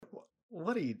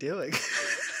What are you doing?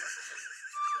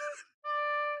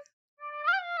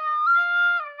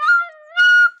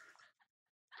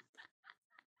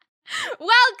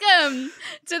 Welcome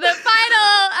to the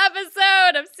final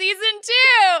episode of season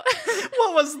 2.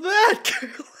 What was that?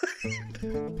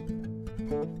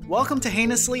 Welcome to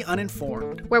Heinously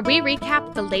Uninformed, where we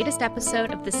recap the latest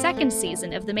episode of the second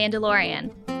season of The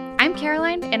Mandalorian. I'm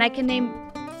Caroline, and I can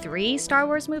name 3 Star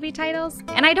Wars movie titles,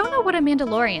 and I don't know what a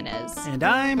Mandalorian is. and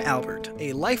I'm Albert,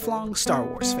 a lifelong Star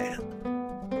Wars fan.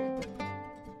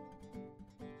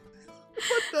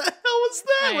 What the hell was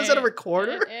that? Was that a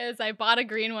recorder? It is. I bought a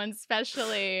green one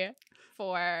specially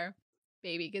for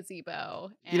Baby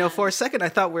Gazebo. You know, for a second, I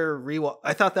thought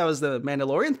I thought that was the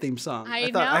Mandalorian theme song.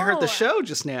 I thought I heard the know. show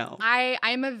just now.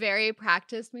 I'm a very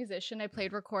practiced musician. I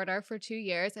played recorder for 2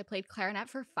 years. I played clarinet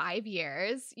for 5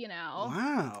 years, you know.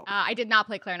 Wow. I did not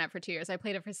play clarinet for 2 years. I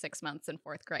played it for 6 months in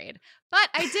 4th grade. But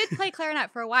I did play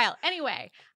clarinet for a while.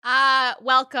 Anyway,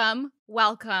 welcome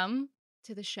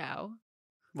to the show.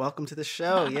 Welcome to the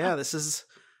show. Yeah, this is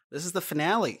the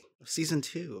finale of season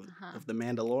 2 Uh-huh. of The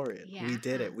Mandalorian. Yeah. We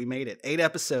did it. We made it. 8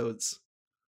 episodes,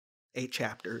 8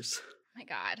 chapters. Oh my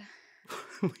God.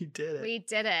 We did it. We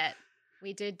did it.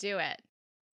 We did do it.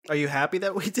 Are you happy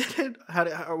that we did it?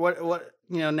 What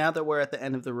you know, now that we're at the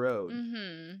end of the road,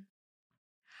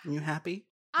 Mm-hmm. are you happy?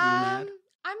 Are you mad?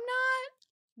 I'm not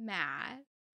mad.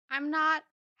 I'm not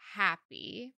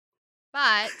happy.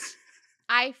 But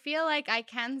I feel like I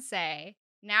can say,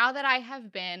 now that I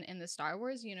have been in the Star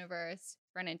Wars universe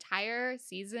for an entire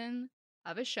season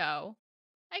of a show,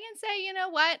 I can say, you know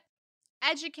what?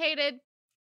 Educated,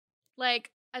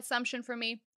 assumption for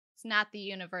me, it's not the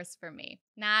universe for me.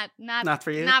 Not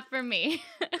for you? Not for me.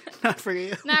 Not for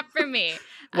you. Not for me.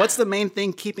 What's the main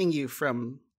thing keeping you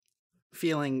from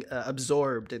feeling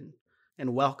absorbed and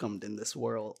welcomed in this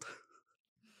world?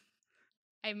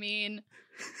 I mean,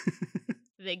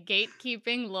 the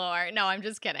gatekeeping lore. No, I'm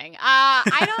just kidding.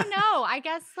 I don't know. I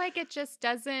guess it just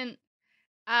doesn't.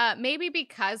 Maybe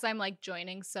because I'm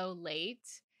joining so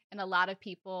late, and a lot of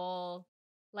people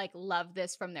love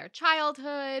this from their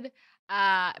childhood.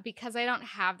 Because I don't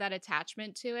have that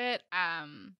attachment to it.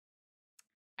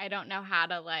 I don't know how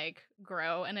to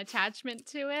grow an attachment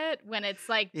to it when it's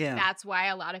Yeah. That's why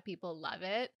a lot of people love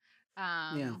it.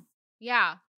 Yeah.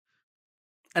 Yeah.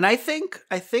 And I think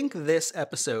this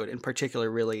episode in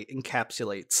particular really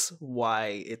encapsulates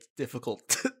why it's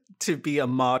difficult to be a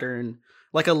modern,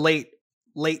 a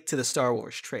late to the Star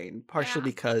Wars train, partially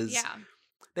because Yeah.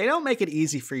 they don't make it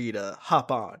easy for you to hop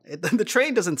on. The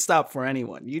train doesn't stop for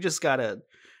anyone. You just gotta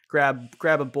grab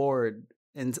a board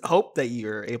and hope that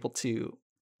you're able to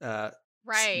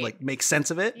Right. make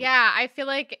sense of it. Yeah, I feel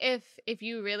like if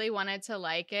you really wanted to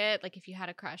like it, if you had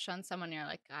a crush on someone, you're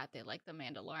like, God, they like The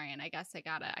Mandalorian. I guess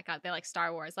they like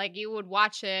Star Wars. You would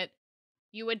watch it,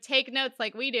 you would take notes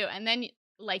like we do, and then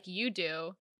you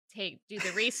do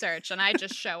the research, and I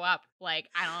just show up I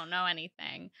don't know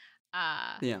anything.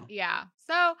 Yeah.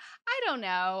 So I don't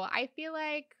know. I feel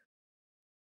like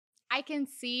I can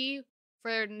see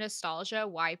for nostalgia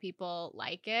why people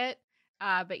like it.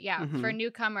 But yeah, for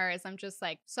newcomers, I'm just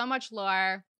so much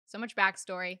lore, so much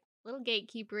backstory, little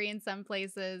gatekeepery in some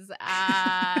places.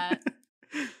 I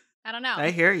don't know.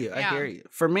 I hear you. I Yeah. hear you.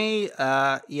 For me,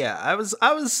 I was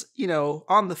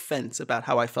on the fence about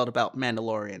how I felt about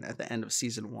Mandalorian at the end of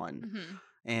season 1. Mhm.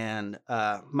 And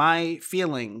my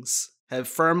feelings have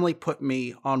firmly put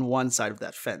me on one side of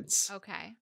that fence.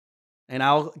 Okay. And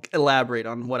I'll elaborate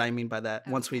on what I mean by that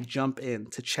once we Okay. jump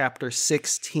into chapter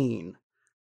 16,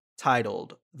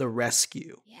 titled The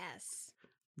Rescue. Yes.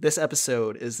 This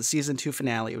episode is the season 2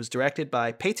 finale. It was directed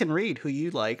by Peyton Reed, who you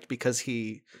liked because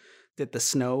he did the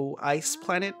Snow Ice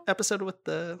Planet Oh. episode with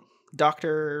the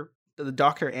Doctor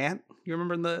Ant. You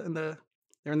remember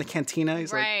they're in the cantina.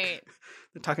 He's Right.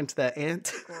 they're talking to that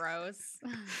ant. Gross.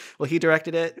 Well, he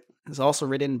directed it. It's also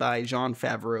written by Jean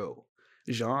Favreau.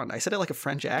 I said it like a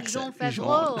French accent. Jean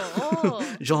Favreau.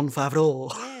 Oh. Jean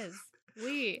Favreau. Yes.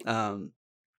 Oui.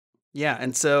 Yeah,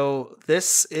 and so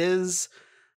this is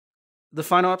the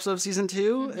final episode of season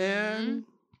 2, Mhm. and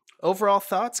overall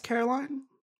thoughts, Caroline?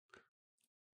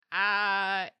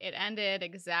 It ended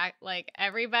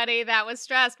everybody that was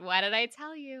stressed. What did I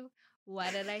tell you?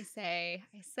 What did I say?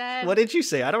 I said, What did you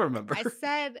say? I don't remember. I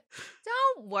said,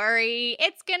 don't worry.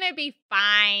 It's going to be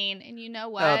fine. And you know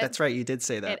what? Oh, that's right. You did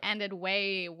say that. It ended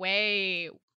way, way,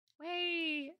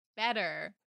 way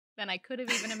better than I could have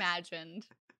even imagined.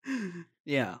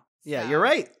 Yeah. Yeah, So- you're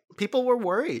right. People were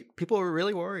worried. People were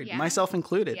really worried, Yeah. myself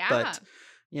included. Yeah. But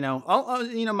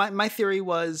my theory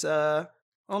was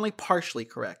only partially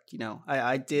correct.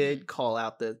 I did call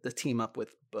out the team up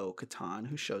with Bo-Katan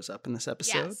who shows up in this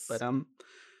episode. Yes. But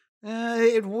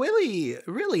it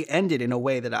really ended in a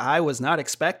way that I was not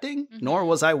expecting, nor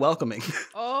was I welcoming.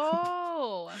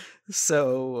 Oh.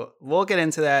 So we'll get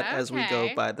into that as we go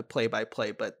Okay. by the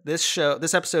play-by-play. But this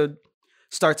episode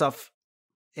starts off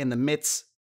in the midst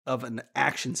of an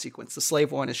action sequence. The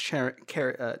Slave One is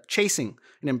chasing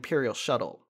an Imperial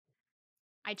shuttle.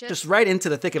 Just right into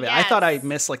the thick of it. Yes. I thought I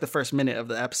missed like the first minute of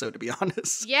the episode, to be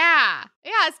honest. Yeah.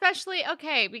 Yeah, especially,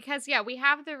 okay, because, we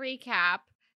have the recap,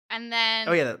 and then...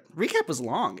 Oh, yeah, the recap was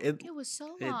long. It was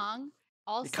so long.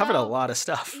 Also, it covered a lot of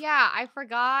stuff. Yeah, I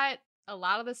forgot a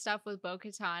lot of the stuff with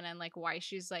Bo-Katan and, like, why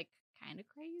she's, like, kind of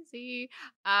crazy.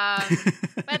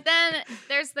 But then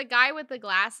there's the guy with the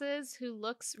glasses who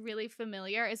looks really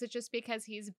familiar. Is it just because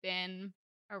he's been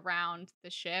around the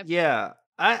ship? Yeah.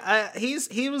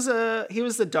 He was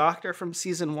the doctor from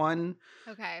season 1.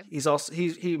 Okay. He's also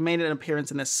he made an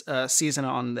appearance in this season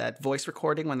on that voice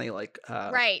recording when they right.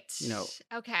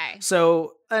 Okay.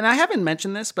 So, and I haven't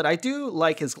mentioned this, but I do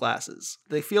like his glasses.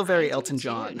 They feel very Elton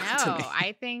John to me.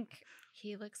 I think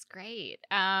he looks great.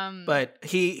 But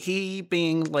he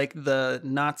being like the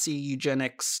Nazi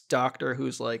eugenics doctor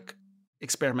who's like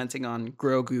experimenting on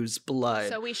Grogu's blood.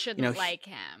 So we shouldn't like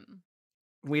him.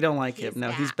 We don't like him. No,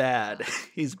 he's bad.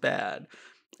 He's bad.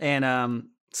 And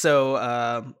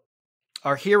so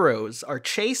our heroes are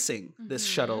chasing this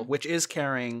shuttle, which is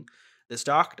carrying this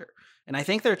doctor. And I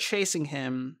think they're chasing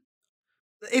him.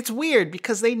 It's weird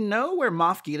because they know where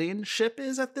Moff Gideon's ship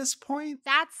is at this point.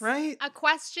 That's right? A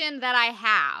question that I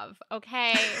have,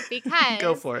 okay? Because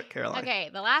go for it, Caroline. Okay,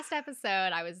 the last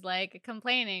episode I was like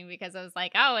complaining because I was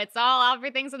like, oh,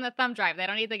 everything's in the thumb drive. They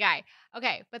don't need the guy.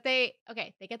 Okay, but they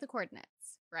get the coordinates,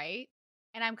 right?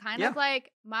 And I'm kind of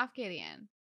like, Moff Gideon,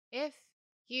 if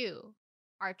you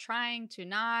are trying to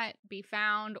not be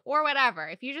found or whatever,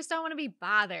 if you just don't want to be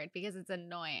bothered because it's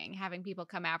annoying having people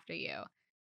come after you.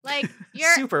 Like,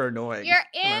 you're super annoying. You're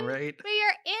in, am I right? But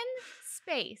you're in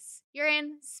space. You're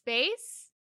in space,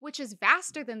 which is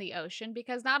vaster than the ocean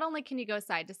because not only can you go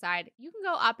side to side, you can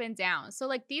go up and down. So,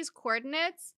 like, these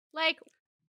coordinates, like,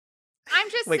 I'm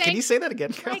just Wait, saying, can you say that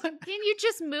again, Caroline? Like, can you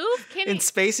just move? In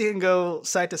space, you can go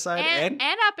side to side and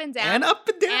up and down, and up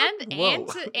and down,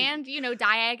 and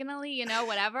diagonally,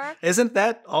 whatever. Isn't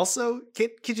that also?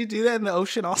 Could you do that in the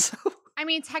ocean also? I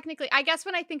mean, technically, I guess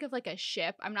when I think of like a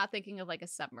ship, I'm not thinking of like a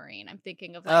submarine. I'm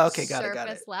thinking of like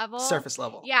surface level. Surface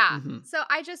level. Yeah. Mm-hmm. So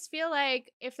I just feel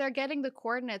like if they're getting the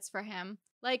coordinates for him,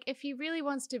 like if he really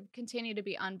wants to continue to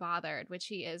be unbothered, which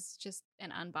he is just an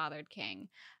unbothered king,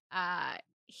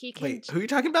 he can. Wait, who are you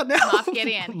talking about now? Moff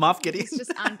Gideon. Moff Gideon. He's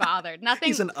just unbothered. Nothing.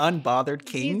 He's an unbothered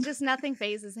king. He's just nothing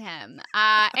phases him.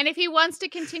 And if he wants to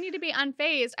continue to be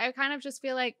unfazed, I kind of just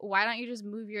feel like, why don't you just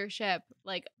move your ship?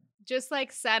 Like, just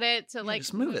like set it to like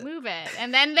just move it.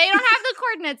 And then they don't have the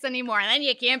coordinates anymore. And then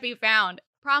you can't be found.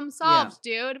 Problem solved,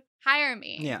 dude. Hire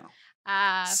me. Yeah.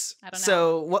 I don't know.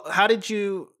 So how did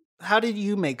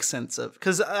you make sense of,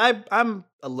 because I'm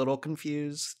a little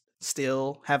confused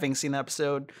still, having seen the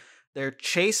episode. They're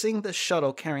chasing the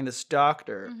shuttle carrying this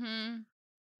doctor. Mm-hmm.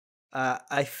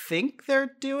 I think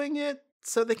they're doing it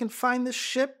so they can find the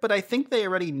ship, but I think they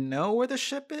already know where the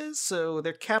ship is, so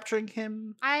they're capturing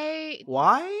him.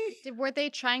 Why? Were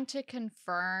they trying to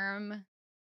confirm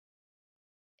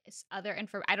other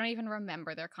info? I don't even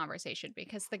remember their conversation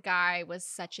because the guy was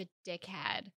such a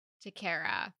dickhead to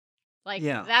Kara. Like,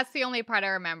 that's the only part I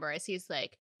remember is he's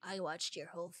like, I watched your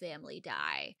whole family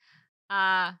die.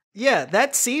 Yeah,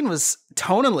 that scene was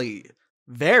tonally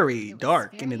very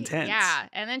dark and intense. Yeah,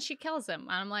 and then she kills him.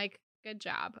 And I'm like, good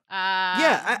job.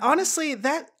 Honestly,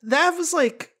 that was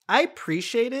like, I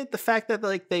appreciated the fact that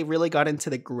like they really got into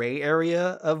the gray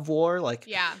area of war. Like,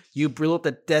 you blew up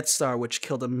the Death Star, which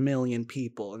killed 1 million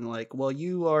people, and like, well,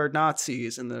 you are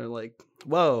Nazis, and they're like,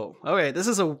 whoa, okay, this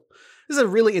is a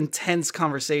really intense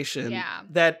conversation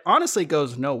that honestly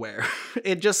goes nowhere.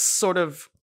 It just sort of,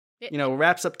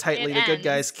 wraps up tightly. The good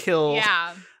guys kill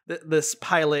this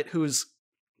pilot who's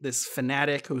this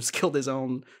fanatic who's killed his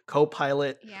own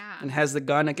co-pilot and has the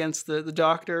gun against the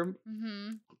doctor.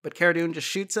 Mm-hmm. But Cara Dune just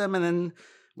shoots him, and then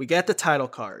we get the title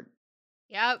card.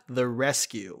 Yep. The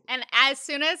rescue. And as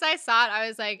soon as I saw it, I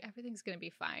was like, everything's going to be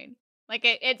fine. Like,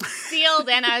 it sealed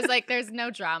in. I was like, there's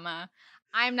no drama.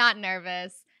 I'm not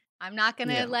nervous. I'm not going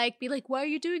to, be like, why are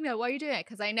you doing that? Why are you doing it?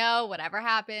 Because I know whatever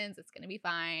happens, it's going to be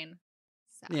fine.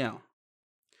 So. Yeah.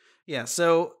 Yeah,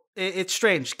 so it's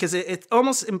strange because it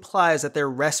almost implies that they're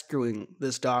rescuing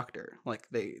this doctor. Like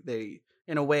they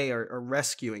in a way are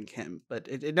rescuing him, but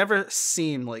it never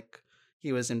seemed like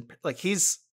he was in, like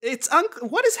he's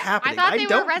what is I happening? thought they were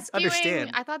don't rescuing.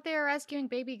 understand. I thought they were rescuing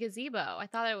baby Gazebo. I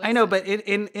thought it was. I know, but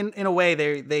in a way,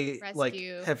 they like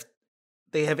Rescue.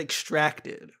 have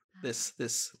extracted this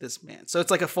man. So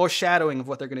it's like a foreshadowing of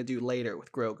what they're gonna do later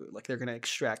with Grogu. Like they're gonna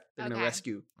extract, they're gonna Okay.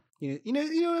 rescue. You know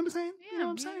what I'm saying? Yeah, You know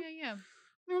what I'm saying? yeah.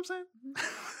 You know what I'm saying?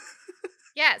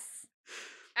 Yes.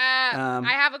 I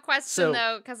have a question so-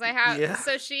 though, because I have. yeah.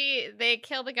 So they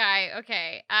kill the guy.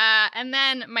 Okay. And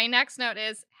then my next note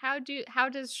is how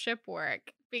does ship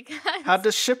work? Because How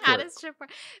does ship how work? does ship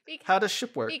work? Because, How does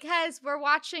ship work? Because we're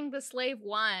watching the Slave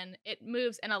One. It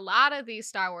moves, and a lot of these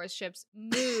Star Wars ships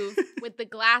move with the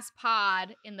glass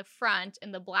pod in the front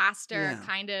and the blaster Yeah.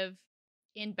 kind of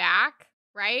in back,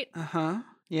 right?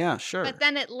 Yeah, sure. But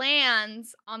then it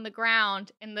lands on the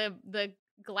ground, and the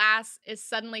glass is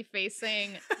suddenly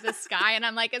facing the sky, and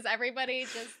I'm like, is everybody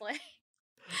just like?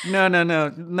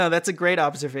 No. That's a great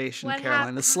observation, What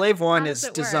Caroline. The hap- Slave how One does is it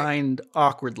work? designed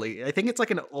awkwardly. I think it's like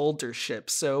an older ship.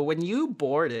 So when you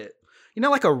board it,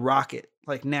 like a rocket,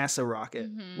 like NASA rocket,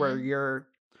 where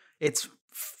it's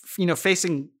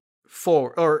facing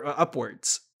forward or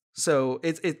upwards. So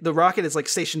the rocket is like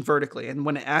stationed vertically, and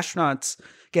when astronauts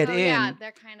get in, yeah,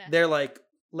 they're kind of they're like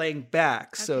laying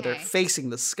back, so they're Okay.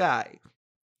 facing the sky.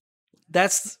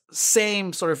 That's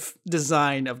same sort of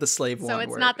design of the Slave One. so it's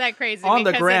where not that crazy on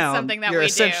the because ground, it's something that you're we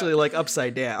essentially do. like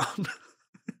upside down.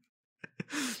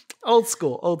 Old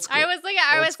school. I was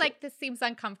Old school. like, this seems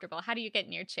uncomfortable. How do you get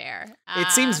in your chair? It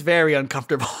seems very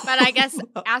uncomfortable. but I guess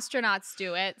astronauts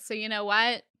do it. So you know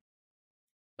what?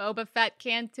 Boba Fett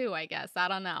can too, I guess. I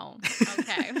don't know.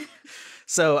 Okay.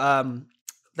 So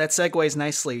that segues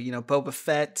nicely. Boba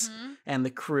Fett Mhm. and the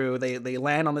crew, they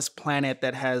land on this planet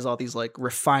that has all these like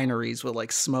refineries with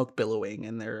like smoke billowing,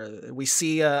 and we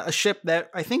see a ship that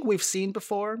I think we've seen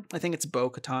before. I think it's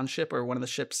Bo-Katan's ship, or one of the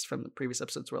ships from the previous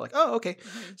episodes. We're like, oh, okay.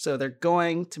 Mhm. So they're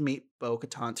going to meet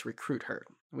Bo-Katan to recruit her.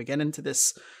 And we get into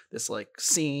this like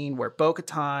scene where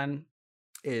Bo-Katan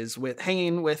is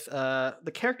hanging with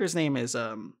the character's name is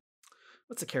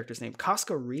what's the character's name?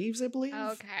 Costco Reeves, I believe.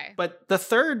 Okay. But the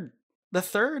third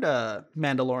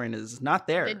Mandalorian is not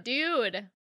there. The dude.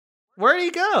 Where'd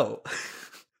he go?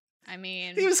 I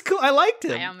mean, He was cool. I liked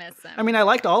him. I don't miss him. I mean, I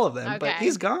liked all of them, but Okay.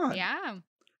 he's gone. yeah.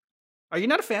 Are you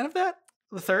not a fan of that?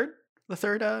 The third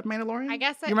Mandalorian? I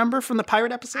guess you remember from the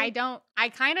pirate episode? I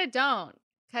kind of don't,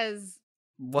 because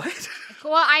What?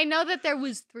 well, I know that there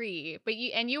was 3, but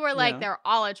you were like, Yeah. they're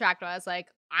all attractive. I was like,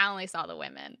 I only saw the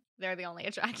women. They're the only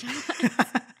attractive ones.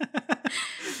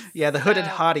 Yeah, the hooded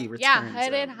So, hottie returns. Yeah,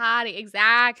 hooded hottie,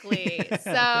 exactly. There we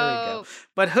So go.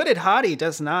 But hooded hottie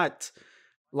does not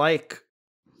like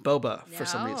Boba for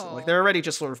some reason. Like No. they're already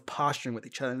just sort of posturing with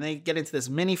each other, and they get into this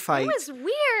mini fight. it was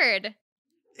weird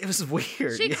It was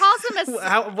weird. She Yeah. calls him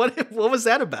a what was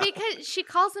that about? because she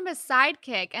calls him a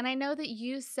sidekick, and I know that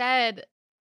you said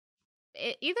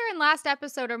either in last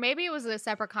episode or maybe it was a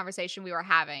separate conversation we were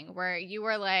having where you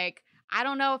were like, I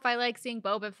don't know if I like seeing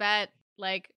Boba Fett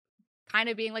like kind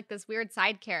of being like this weird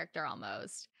side character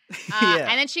almost. Yeah.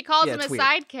 And then she calls Yeah, him a it's weird.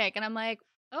 sidekick, and I'm like,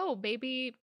 oh,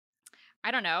 maybe,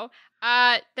 I don't know.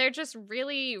 They're just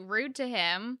really rude to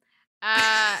him.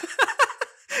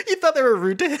 You thought they were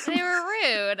rude to him? They were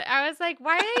rude. I was like,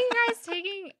 why are you guys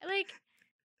taking, like,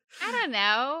 I don't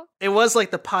know. It was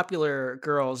like the popular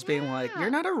girls being like, Yeah. "You're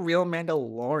not a real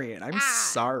Mandalorian. I'm Yeah.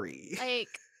 sorry." Like,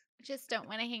 just don't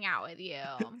want to hang out with you.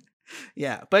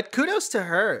 Yeah, but kudos to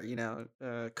her.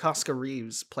 Costco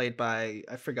Reeves, played by,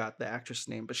 I forgot the actress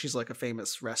name, but she's like a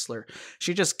famous wrestler.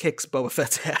 She just kicks Boba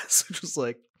Fett's ass, which was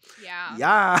like, Yeah.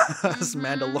 yes, Mhm.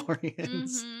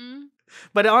 Mandalorians. Mhm.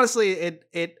 But honestly,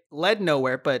 it led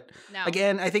nowhere. But No.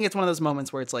 again, I think it's one of those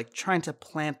moments where it's like trying to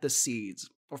plant the seeds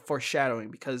or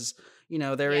foreshadowing, because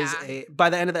there is Yeah. by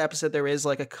the end of the episode there is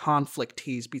like a conflict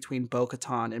tease between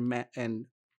Bo-Katan and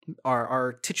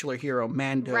our titular hero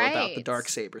Mando about the Right.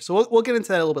 Darksaber. So we'll get into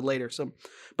that a little bit later. So,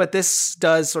 but this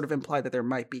does sort of imply that there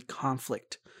might be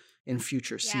conflict in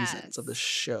future seasons of the Yes.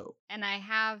 show. And I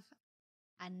have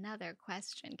another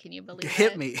question. Can you believe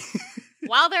Hit it? me.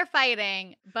 While they're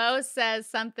fighting, Bo says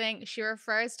something. She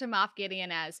refers to Moff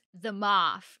Gideon as the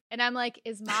Moff. And I'm like,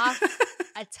 is Moff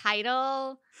a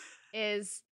title?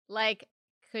 Is like,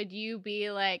 could you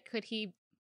be like, could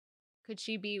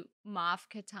she be Moff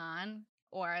Katan?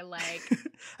 Or like,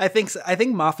 I think so. I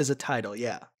think Moff is a title,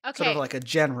 yeah. Sort okay, of like a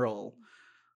general.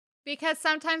 because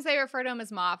sometimes they refer to him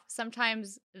as Moff,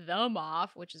 sometimes the Moff,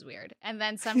 which is weird. And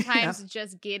then sometimes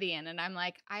just Gideon. And I'm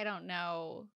like, I don't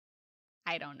know.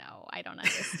 I don't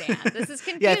understand. This is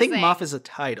confusing. Yeah, I think Moff is a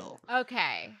title.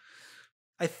 Okay.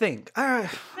 I think. But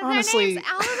Honestly,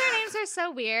 all of their names names are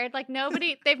so weird. Like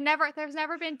there's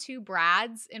never been two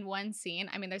Brads in one scene.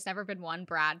 I mean, there's never been one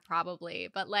Brad probably,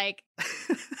 but like,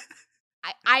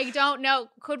 I don't know.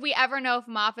 Could we ever know if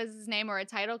Moff is his name or a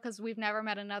title? Because we've never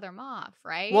met another Moff,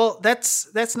 right? Well,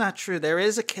 that's not true. There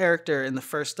is a character in the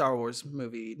first Star Wars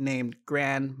movie named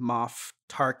Grand Moff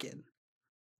Tarkin.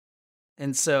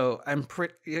 And so I'm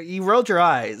pretty. You rolled your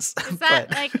eyes. Is that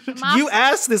but like Moff, you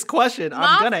asked this question? Moff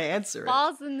I'm gonna answer it.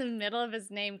 Falls in the middle of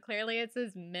his name. Clearly, it's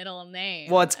his middle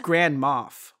name. Well, it's Grand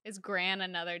Moff. Is Gran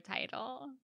another title?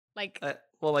 Like,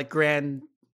 like Grand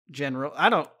General. I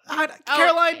don't.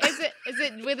 Caroline. Is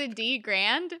it with a D?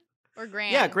 Grand or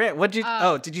Grand? Yeah, Grant. What did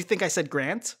you? did you think I said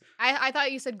Grant? I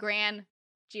thought you said Gran,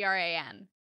 Gran.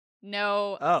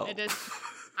 No. Oh.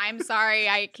 I'm sorry,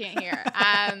 I can't hear.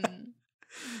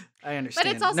 I understand.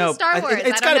 But it's also Star Wars.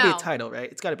 It's got to be a title,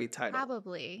 right? It's got to be a title.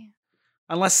 Probably.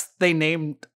 Unless they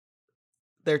named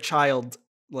their child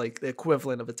like the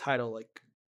equivalent of a title, like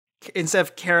instead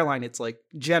of Caroline, it's like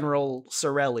General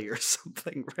Sorelli or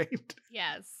something, right?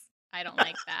 Yes. I don't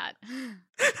like that.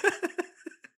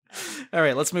 All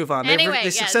right, let's move on. Anyway,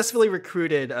 they successfully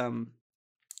recruited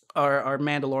our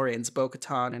Mandalorians,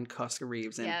 Bo-Katan and Koska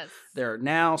Reeves, and they're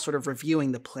now sort of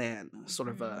reviewing the plan. Sort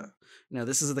of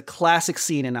this is the classic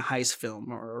scene in a heist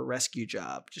film or a rescue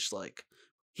job. Just like,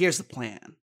 here's the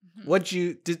plan.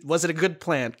 Mm-hmm. Was it a good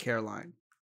plan, Caroline?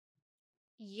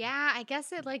 Yeah, I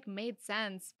guess it like made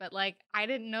sense, but like I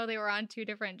didn't know they were on two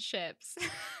different ships.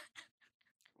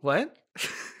 What?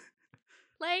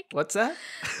 Like, what's that?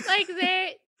 Like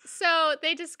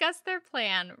they discussed their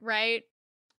plan, right?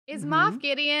 Is Moff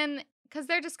Gideon, because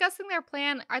they're discussing their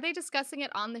plan, are they discussing it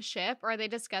on the ship or are they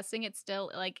discussing it still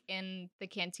like in the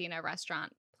Cantina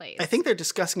restaurant place? I think they're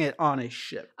discussing it on a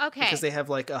ship. Okay. Because they have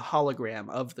like a hologram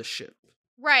of the ship.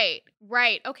 Right.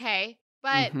 Okay.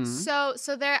 But so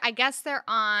I guess they're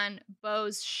on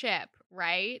Bo's ship,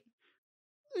 right?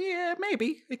 Yeah,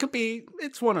 maybe. It could be.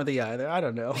 It's one or the other. I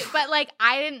don't know. But like,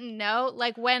 I didn't know.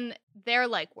 Like when they're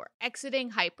like, we're exiting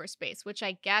hyperspace, which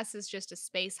I guess is just a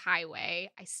space highway.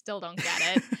 I still don't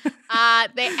get it.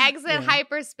 They exit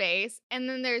hyperspace, and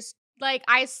then there's like,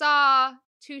 I saw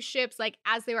two ships like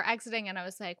as they were exiting, and I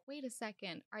was like, wait a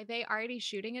second, are they already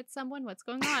shooting at someone? What's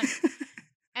going on?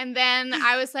 And then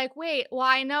I was like, wait, well,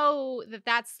 I know that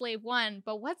that's Slave One,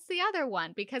 but what's the other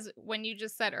one? Because when you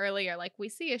just said earlier, like, we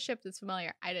see a ship that's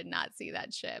familiar, I did not see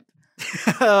that ship.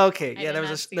 Okay, yeah, there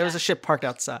was a ship parked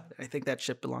outside. I think that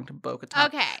ship belonged to Bo-Katan.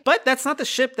 Okay. But that's not the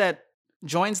ship that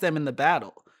joins them in the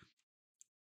battle.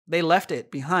 They left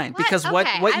it behind. Because what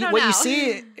you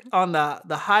see on the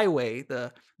highway,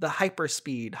 the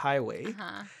hyperspeed highway,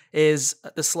 is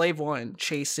the Slave One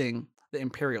chasing the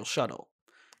Imperial shuttle.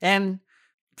 And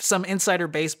some insider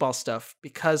baseball stuff,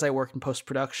 because I work in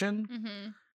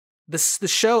post-production, the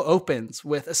show opens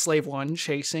with a Slave One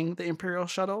chasing the Imperial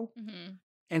shuttle.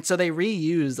 And so they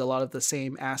reused a lot of the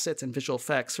same assets and visual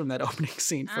effects from that opening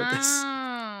scene for this.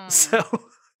 So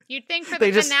you'd think for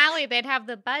the finale they'd have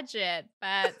the budget,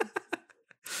 but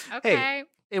okay. Hey,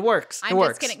 it works. I'm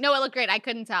just kidding. No, it looked great. I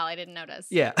couldn't tell. I didn't notice.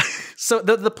 Yeah. So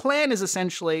the plan is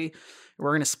essentially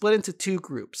we're going to split into two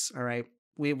groups, all right?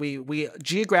 We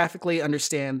geographically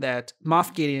understand that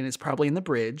Moff Gideon is probably in the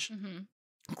bridge.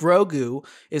 Grogu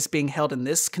is being held in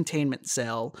this containment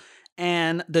cell,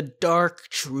 and the Dark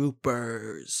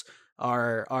Troopers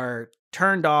are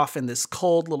turned off in this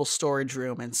cold little storage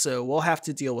room, and so we'll have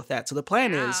to deal with that. So the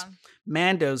plan is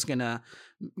Mando's gonna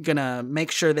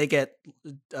make sure they get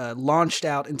launched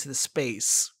out into the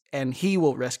space, and he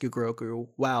will rescue Grogu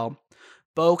while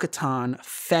Bo-Katan,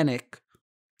 Fennec,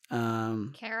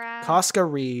 Koska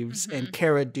Reeves, and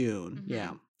Cara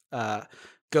Dune,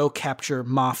 go capture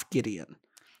Moff Gideon.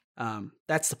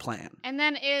 That's the plan. And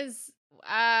then is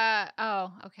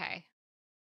okay.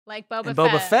 Like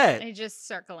Boba Fett. He just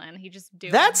circling. He just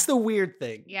doing. That's the weird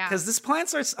thing. Yeah. Because this plan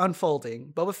starts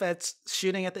unfolding. Boba Fett's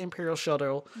shooting at the Imperial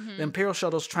shuttle. The Imperial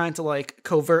shuttle's trying to like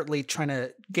covertly trying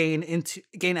to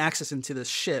gain access into the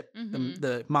ship,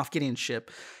 the Moff Gideon ship.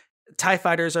 TIE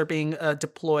fighters are being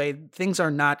deployed. Things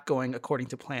are not going according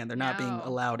to plan. They're not being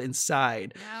allowed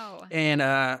inside. No. And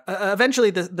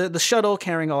eventually the shuttle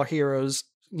carrying all heroes,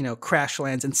 crash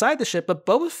lands inside the ship, but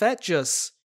Boba Fett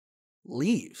just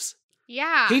leaves.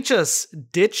 Yeah. He just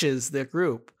ditches the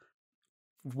group.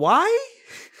 Why?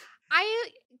 I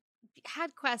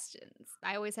had questions.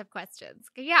 I always have questions.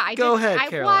 Yeah, I Go did. ahead,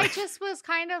 Caroline. Well, I just was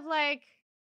kind of like,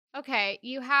 okay,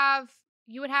 you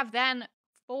would have then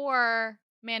 4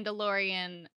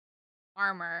 Mandalorian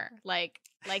armor, like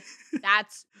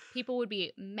that's people would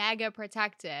be mega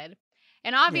protected,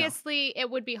 and obviously it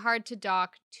would be hard to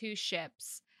dock 2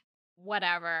 ships,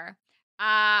 whatever.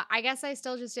 I guess I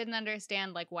still just didn't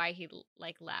understand like why he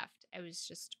like left. It was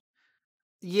just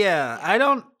Yeah, I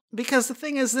don't, because the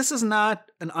thing is, this is not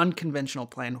an unconventional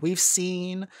plan. We've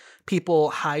seen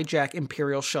people hijack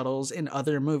Imperial shuttles in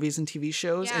other movies and TV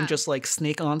shows and Yeah. just like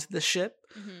sneak onto the ship.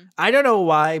 mhm. I don't know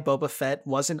why Boba Fett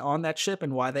wasn't on that ship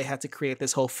and why they had to create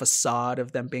this whole facade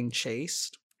of them being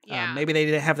chased. Yeah. Maybe they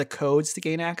didn't have the codes to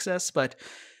gain access, but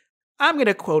I'm going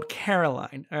to quote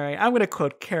Caroline. All right. I'm going to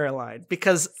quote Caroline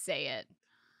because, Say it.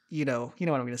 you know what I'm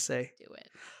going to say. Do it.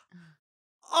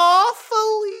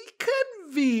 Awfully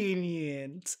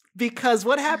convenient. Because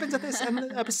what happens at this end of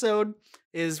the episode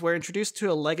is we're introduced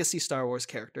to a legacy Star Wars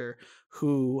character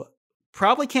who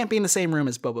probably can't be in the same room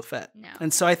as Boba Fett. No.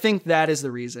 And so I think that is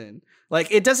the reason. Like,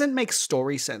 it doesn't make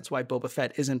story sense why Boba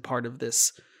Fett isn't part of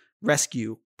this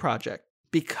rescue project,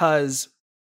 because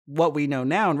what we know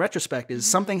now in retrospect is Mhm.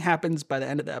 something happens by the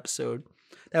end of the episode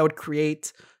that would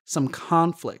create some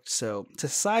conflict. So to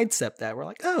sidestep that, we're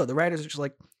like, oh, the writers are just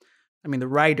like, the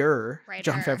writer,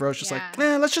 John Writer, Favreau, is just like,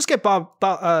 yeah. let's just get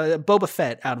Boba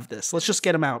Fett out of this. Let's just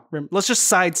get him out. Let's just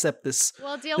sidestep this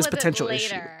We'll deal this with potential it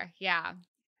issue. later. Yeah.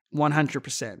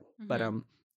 100%. But Mhm.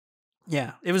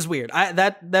 yeah, it was weird. With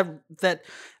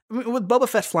Boba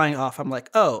Fett flying off, I'm like,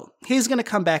 oh, he's gonna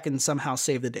come back and somehow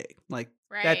save the day. Like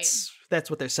Right. that's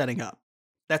what they're setting up.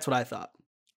 That's what I thought.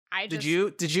 I just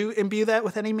Did you imbue that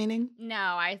with any meaning?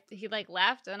 No, he like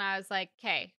left and I was like,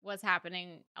 "Okay, what's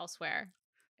happening elsewhere?"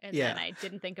 And Yeah. then I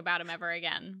didn't think about him ever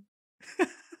again.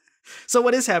 So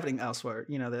what is happening elsewhere?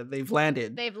 You know, they've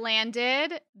landed. They've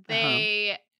landed.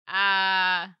 They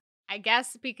I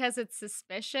guess because it's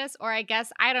suspicious, or I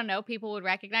guess I don't know, people would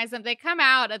recognize them. They come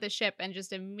out of the ship and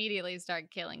just immediately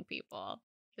start killing people.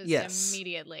 Just Yes.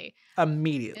 immediately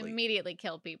Immediately.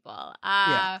 kill people.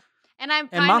 Yeah. And I'm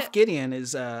And kind Moff of Gideon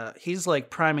is he's like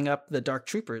priming up the Dark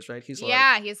Troopers, right? He's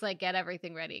like, he's like, get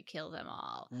everything ready, kill them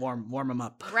all. warm them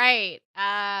up. Right.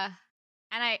 And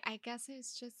I guess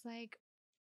it's just like,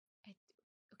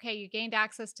 okay, you gained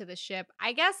access to the ship.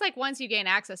 I guess like once you gain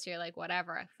access, you're like,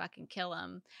 whatever, I fucking kill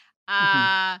him.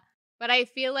 But I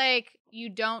feel like you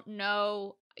don't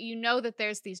know, you know that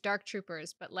there's these dark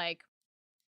troopers, but like,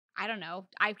 I don't know.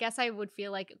 I guess I would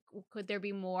feel like, could there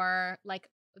be more? Like,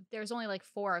 there's only like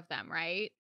 4 of them,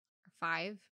 right? Or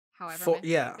 5, however.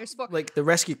 Yeah. There's 4. Like the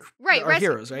rescue, Right, our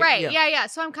heroes, right? Right, yeah.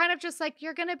 So I'm kind of just like,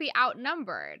 you're gonna be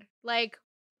outnumbered. Like,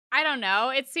 I don't know.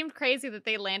 It seemed crazy that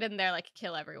they landed and they're like,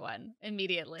 kill everyone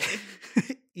immediately.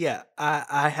 Yeah,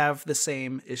 I have the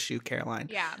same issue, Caroline.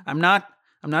 Yeah. I'm not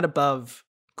above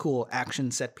cool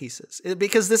action set pieces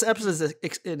because this episode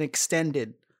is an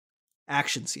extended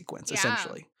action sequence, Yeah.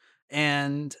 essentially.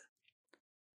 And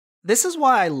this is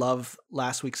why I love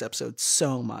last week's episode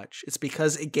so much. It's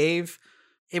because it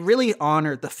really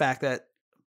honored the fact that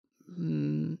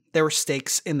there were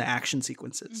stakes in the action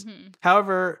sequences. Mhm.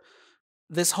 However,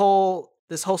 this whole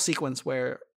sequence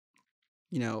where,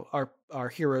 you know, our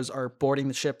heroes are boarding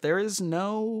the ship, there's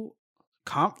no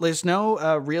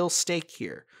real stake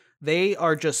here. They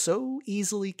are just so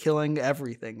easily killing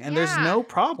everything, and there's no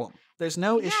problem. There's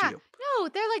no issue. No,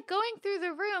 they're like going through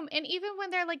the room, and even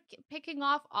when they're like picking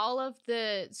off all of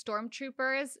the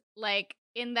stormtroopers, like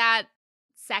in that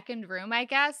second room, I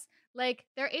guess, like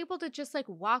they're able to just like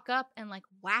walk up and like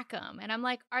whack them, and I'm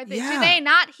like, do they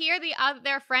not hear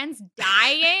their friends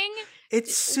dying?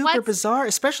 It's super bizarre,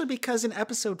 especially because in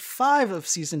episode 5 of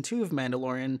season 2 of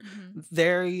Mandalorian,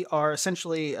 they are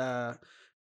essentially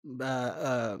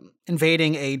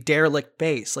invading a derelict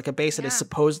base, like a base that is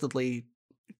supposedly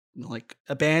like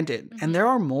abandoned, and there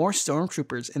are more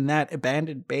stormtroopers in that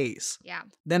abandoned base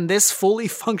than this fully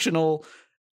functional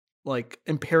like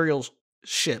Imperial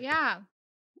ship.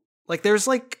 Like there's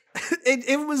like it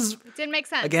didn't make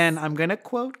sense. Again, I'm gonna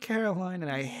quote Caroline,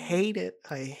 and I hate it,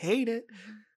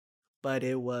 but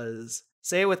it was,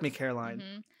 say it with me,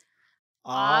 Caroline,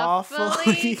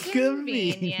 awfully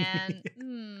convenient.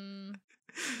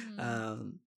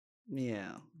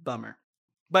 Yeah, bummer.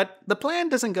 But the plan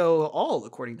doesn't go all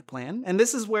according to plan. And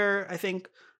this is where I think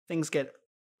things get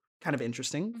kind of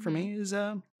interesting for me is,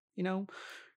 you know,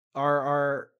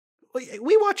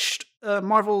 we watched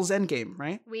Marvel's Endgame,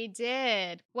 right? We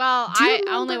did. Well, I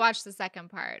only watched the second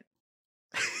part.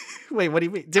 Wait, what do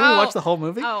you mean? Did we watch the whole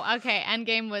movie? Oh, okay.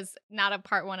 Endgame was not a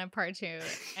part 1 and part 2.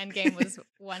 Endgame was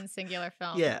one singular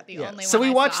film. Yeah. The only so one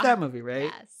we I watched saw. that movie,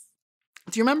 right? Yes.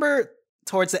 Do you remember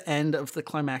towards the end of the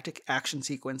climactic action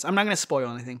sequence? I'm not going to spoil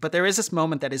anything, but there is this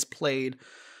moment that is played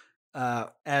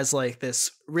as like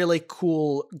this really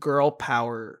cool girl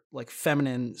power, like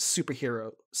feminine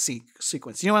superhero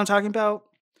sequence. You know what I'm talking about?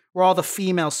 where all the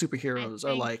female I superheroes are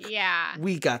think, like, yeah,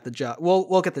 we got the job.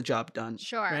 We'll get the job done.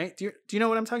 sure, Right? Do you know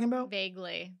what I'm talking about?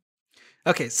 vaguely.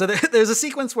 Okay, so there's a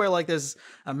sequence where like there's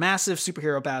a massive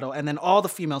superhero battle, and then all the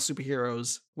female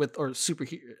superheroes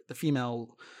the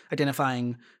female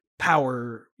identifying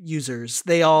power users,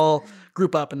 they all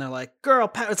group up and they're like, girl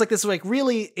power. It's like this like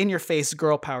really in your face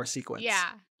girl power sequence. Yeah,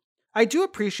 I do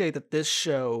appreciate that this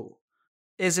show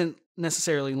isn't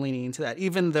necessarily leaning into that,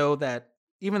 even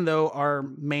though our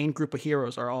main group of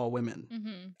heroes are all women.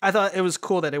 mm-hmm. I thought it was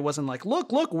cool that it wasn't like,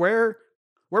 look, we're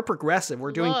progressive,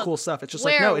 we're doing Look, cool stuff. It's just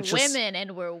we're like, no, it's just women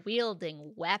and we're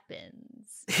wielding weapons.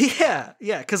 yeah,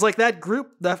 because like that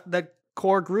group, that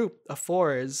core group of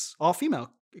 4 is all female: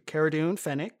 Cara Dune,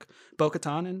 Fennec,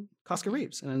 Bo-Katan, and Casca Mhm.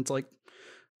 Reeves. And it's like,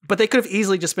 but they could have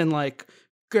easily just been like,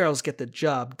 girls get the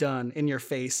job done, in your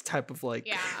face type of like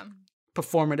Yeah,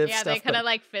 performative yeah, stuff. they could have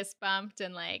like fist bumped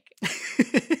and like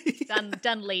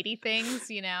done lady things,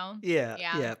 Yeah, Yeah.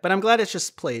 yeah. But I'm glad it's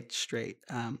just played straight.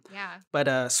 Yeah.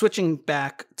 But switching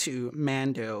back to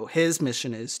Mando, his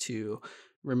mission is to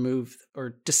remove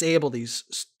or disable these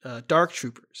dark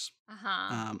troopers.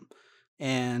 Uh-huh.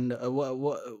 And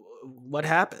what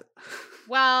happened?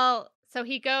 Well, so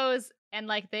he goes and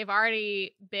like they've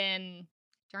already been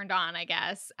turned on, I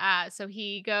guess. So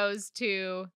he goes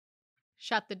to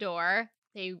shut the door.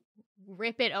 They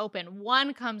rip it open.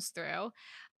 One comes through.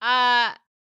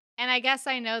 And I guess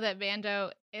I know that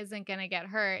Mando isn't gonna get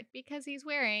hurt because he's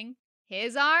wearing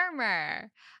his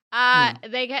armor. Yeah.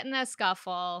 They get in a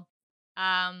scuffle.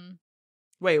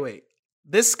 Wait.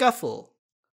 This scuffle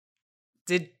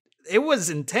it was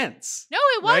intense. No,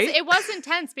 it was right? it was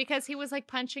intense because he was like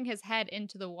punching his head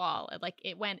into the wall. Like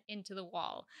it went into the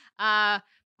wall.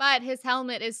 But his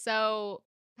helmet is so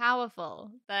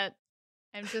powerful that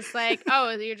I'm just like, oh,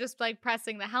 you're just like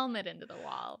pressing the helmet into the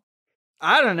wall.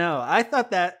 I don't know. I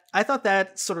thought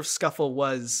that sort of scuffle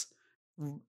was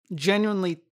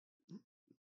genuinely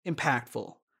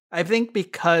impactful. I think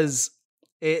because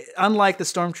unlike the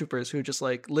stormtroopers who just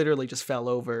like literally just fell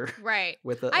over, Right.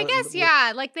 with I guess,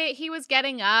 yeah, like he was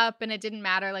getting up and it didn't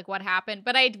matter like what happened.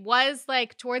 But I was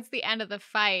like towards the end of the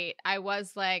fight, I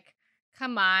was like,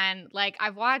 come on. Like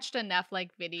I've watched enough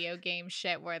like video game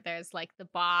shit where there's like the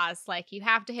boss, like you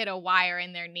have to hit a wire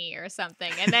in their knee or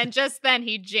something. And then just then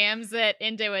he jams it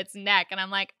into its neck. And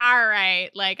I'm like, all right.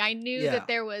 Like I knew Yeah. that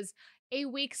there was a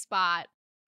weak spot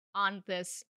on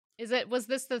this. Was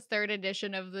this the 3rd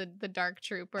edition of the Dark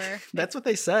Trooper? That's what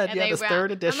they said. And Yeah, they the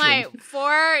 3rd edition. I'm like,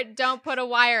 4, don't put a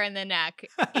wire in the neck,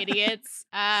 idiots.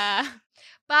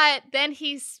 But then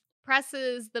he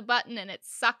presses the button and it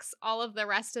sucks all of the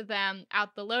rest of them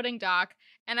out the loading dock.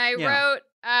 And I wrote,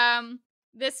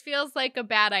 this feels like a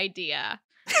bad idea.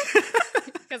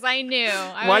 Because I knew.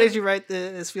 Why did you write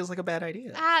this feels like a bad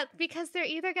idea? Because they're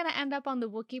either going to end up on the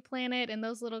Wookiee planet and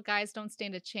those little guys don't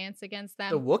stand a chance against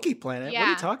them. The Wookiee planet? What are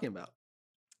you talking about?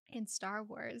 In Star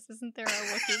Wars, isn't there a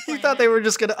Wookiee planet? You thought they were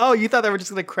just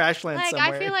gonna crash land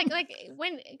somewhere. I feel like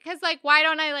because why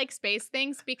don't I like space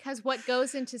things? Because what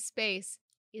goes into space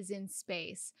is in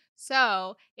space.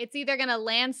 So it's either going to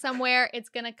land somewhere, it's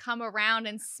going to come around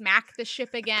and smack the ship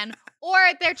again, or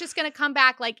they're just going to come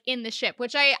back like in the ship,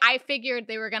 which I figured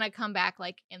they were going to come back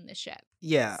like in the ship.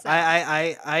 Yeah, So-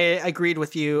 I agreed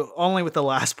with you only with the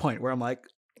last point where I'm like,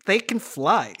 they can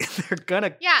fly. They're gonna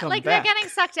come like back. they're getting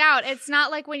sucked out. It's not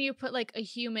like when you put like a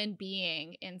human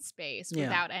being in space Yeah.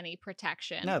 without any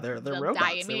protection. No, they're They'll robots.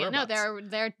 die They're immediately. No, robots.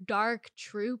 they're dark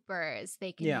troopers.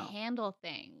 They can Yeah. handle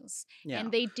things, Yeah.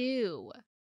 and they do.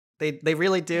 They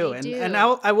really do. They And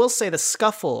do. I will say the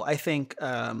scuffle, I think,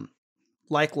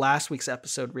 like last week's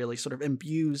episode, really sort of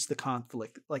imbues the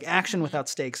conflict. Like action Mhm. without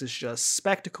stakes is just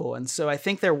spectacle. And so I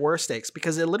think there were stakes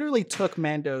because it literally took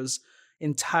Mando's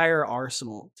entire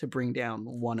arsenal to bring down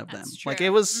one of them. That's Like true. it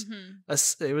was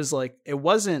Mhm. it was like it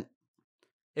wasn't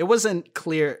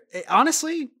clear.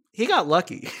 Honestly, he got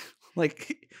lucky. Like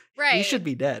he Right. should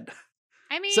be dead.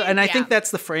 I mean, So, and I yeah. think that's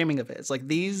the framing of it. It's like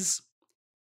these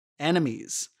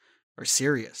enemies are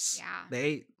serious. Yeah.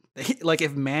 They like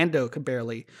if Mando could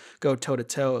barely go toe to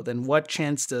toe, then what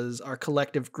chance does our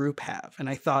collective group have? And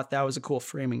I thought that was a cool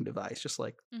framing device. Just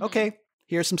like, Mhm. okay,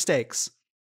 here's some stakes.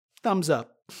 Thumbs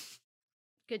up.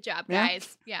 Good job, Yeah.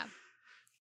 guys. Yeah.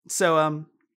 So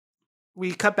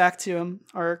we cut back to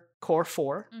our core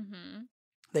 4. Mm-hmm.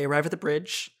 They arrive at the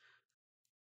bridge.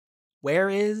 Where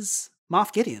is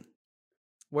Moff Gideon?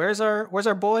 Where's our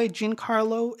boy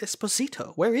Giancarlo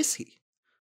Esposito? Where is he?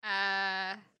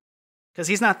 Because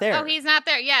he's not there. Oh, he's not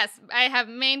there. Yes, I have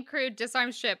main crew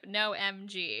disarm ship. No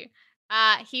MG.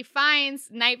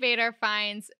 Night Vader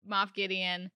finds Moff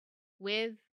Gideon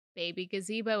with baby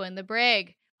Gazebo in the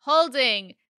brig,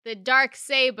 holding the dark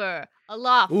saber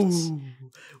aloft.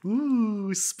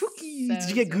 Ooh, spooky. So Did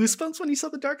you get spooky. goosebumps when you saw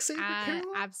the dark saber, Caroline?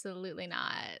 Absolutely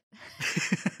not.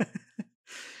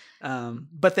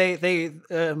 But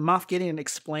Moff Gideon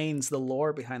explains the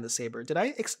lore behind the saber. Did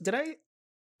I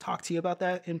talk to you about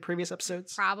that in previous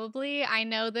episodes? Probably. I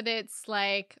know that it's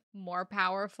like more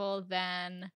powerful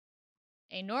than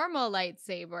a normal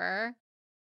lightsaber.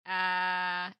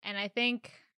 And I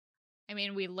think,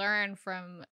 we learn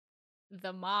from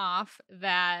the Moff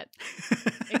that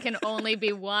it can only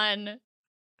be won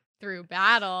through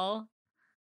battle.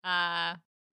 Yeah.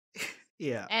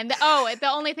 And the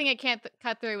only thing it can't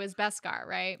cut through is Beskar,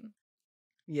 right?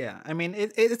 Yeah,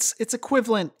 it's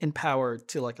equivalent in power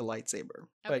to like a lightsaber,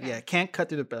 but Okay. yeah, it can't cut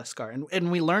through the Beskar,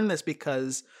 and we learn this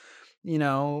because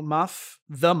Moff,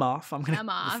 the Moff, I'm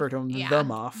gonna refer to him yeah. the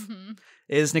Moff, Mhm.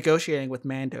 is negotiating with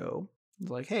Mando.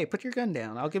 Like, hey, put your gun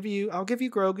down. I'll give you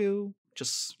Grogu.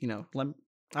 Just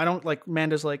I don't like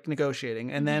Mando's like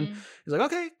negotiating, and then he's like,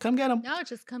 okay, come get him. No,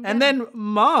 just come get And him. then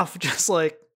Moff just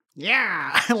like,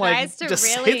 yeah, like Tries to just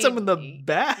really, hits him in the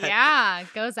back. Yeah,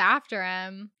 goes after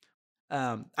him.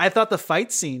 I thought the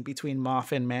fight scene between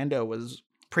Moff and Mando was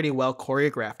pretty well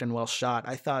choreographed and well shot.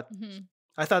 I thought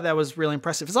that was really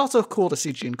impressive. It's also cool to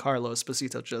see Giancarlo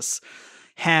Esposito just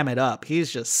ham it up.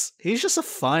 He's just a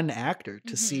fun actor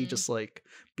to see just like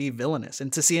be villainous,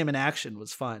 and to see him in action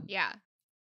was fun. Yeah.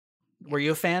 Were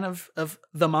you a fan of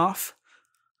the Moff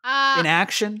in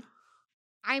action?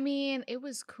 It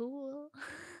was cool.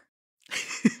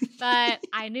 But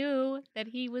I knew that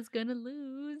he was gonna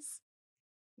lose.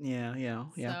 Yeah.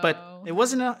 So... But it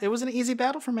wasn't an easy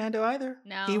battle for Mando either.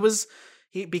 No.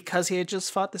 Because he had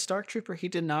just fought the Stark Trooper, he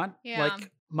did not,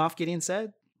 like Moff Gideon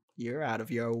said, you're out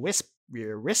of your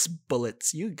wrist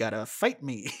bullets. You gotta fight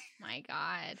me. My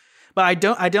God. But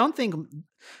I don't think,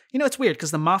 it's weird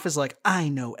because the Moff is like, I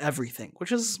know everything,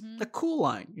 which is a cool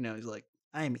line. He's like,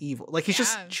 I am evil. Like he's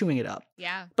just chewing it up.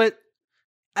 Yeah. But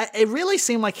it really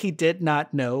seemed like he did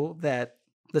not know that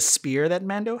the spear that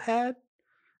Mando had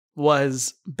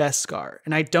was Beskar.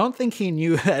 And I don't think he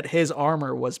knew that his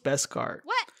armor was Beskar.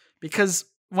 What? Because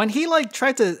when he like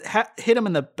tried to hit him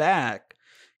in the back,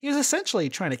 he was essentially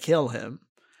trying to kill him.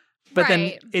 But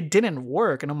then it didn't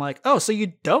work. And I'm like, oh, so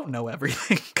you don't know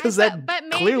everything. Because that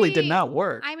clearly did not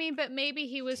work. But maybe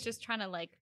he was just trying to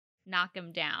like knock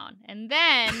him down. And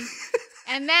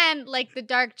then like the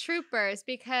Dark Troopers,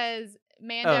 because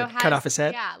Mando has cut off his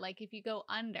head? Yeah, like if you go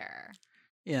under.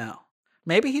 Yeah.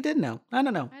 Maybe he did know. I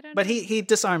don't know. But he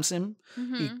disarms him.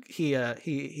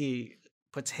 He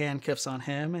puts handcuffs on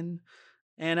him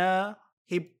and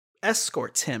he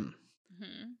escorts him,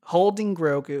 holding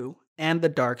Grogu and the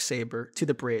Darksaber to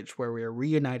the bridge where we are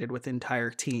reunited with the entire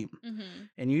team.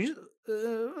 And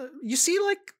you see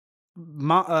like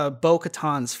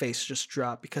Bo-Katan's face just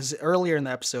drop, because earlier in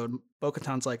the episode,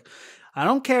 Bo-Katan's like, I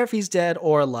don't care if he's dead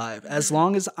or alive, as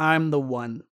long as I'm the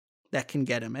one that can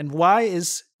get him. And why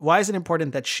is it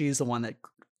important that she's the one that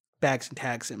bags and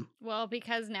tags him? Well,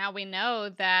 because now we know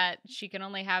that she can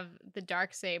only have the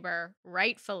Darksaber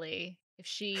rightfully if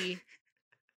she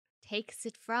takes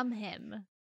it from him.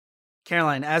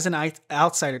 Caroline, as an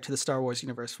outsider to the Star Wars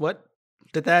universe,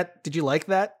 did you like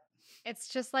that? It's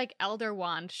just like Elder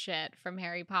Wand shit from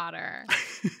Harry Potter.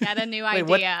 Get a new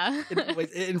idea.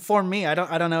 Inform me. I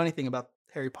don't know anything about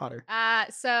Harry Potter.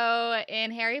 So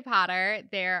in Harry Potter,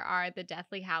 there are the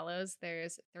Deathly Hallows.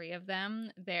 There's 3 of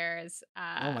them. There's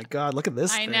oh my God, look at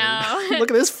this. I nerd. know.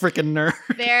 Look at this freaking nerd.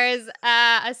 There's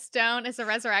a stone. It's a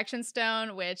resurrection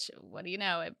stone, which, what do you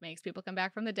know? It makes people come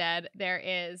back from the dead. There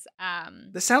is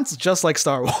this sounds just like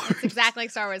Star Wars. It's exactly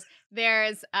like Star Wars.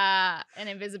 There's an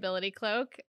invisibility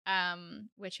cloak,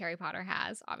 which Harry Potter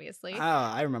has, obviously. Oh,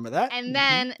 I remember that. And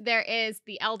then there is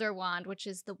the Elder Wand, which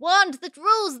is the wand that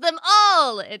rules them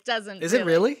all. It doesn't. Is it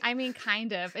really? I mean,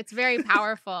 kind of. It's very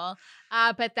powerful,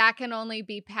 but that can only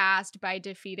be passed by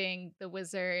defeating the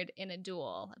wizard in a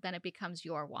duel. Then it becomes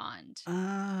your wand.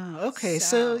 Okay.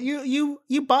 So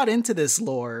you bought into this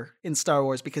lore in Star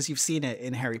Wars because you've seen it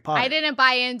in Harry Potter. I didn't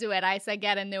buy into it. I said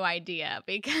get a new idea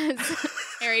because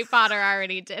Harry Potter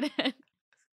already did it.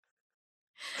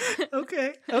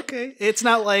 Okay. It's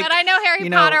not like. But I know Harry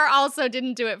Potter also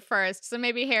didn't do it first, so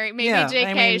maybe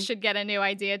JK should get a new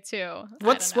idea too.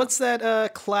 What's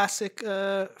that classic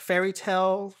fairy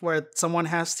tale where someone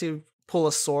has to pull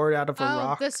a sword out of a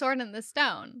rock? The Sword and the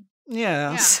Stone.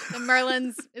 Yeah. The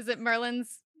Merlin's. Is it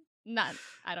Merlin's? Not.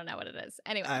 I don't know what it is.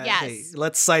 Anyway, yes. Hey,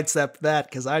 let's sidestep that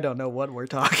because I don't know what we're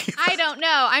talking about. I don't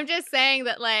know. I'm just saying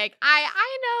that, like,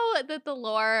 I know that the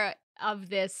lore of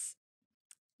this,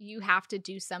 you have to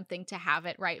do something to have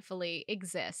it rightfully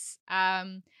exists.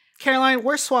 Caroline,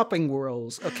 we're swapping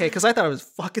roles, okay? Because I thought it was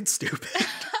fucking stupid. I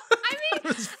mean, I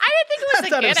didn't think it was a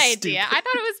thought it good was idea. stupid. I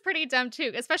thought it was pretty dumb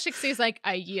too, especially because he's like,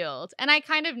 I yield. And I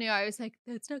kind of knew. I was like,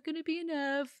 that's not going to be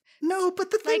enough. No, but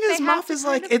the thing Like, is, they have Moff to is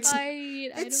kind like, of it's fight.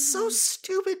 I don't so know.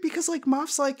 stupid because like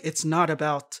Moff's like, it's not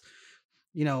about,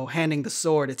 handing the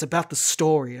sword. It's about the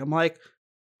story. I'm like,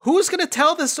 who's gonna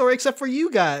tell this story except for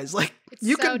you guys? Like, It's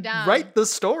you so can dumb. write the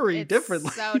story It's differently.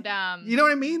 so dumb. You know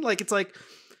what I mean? Like, it's like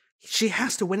she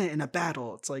has to win it in a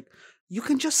battle. It's like you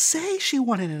can just say she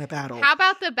won it in a battle. How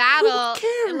about the battle?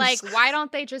 cares? Like, why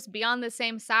don't they just be on the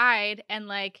same side and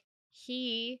like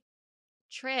he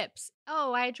trips?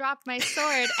 Oh, I dropped my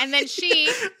sword. And then she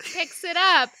picks it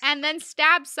up and then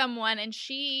stabs someone and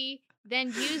she then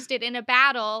used it in a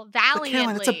battle But valiantly.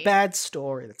 Caroline, that's a bad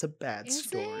story. That's a bad Is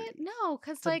story. it? No,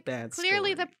 because It's a like bad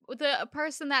clearly story. the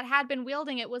person that had been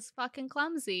wielding it was fucking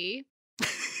clumsy.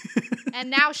 And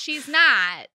now she's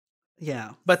not.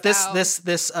 Yeah, but this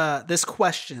So- this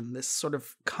question, this sort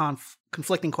of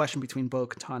conflicting question between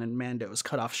Bo-Katan and Mando is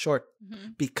cut off short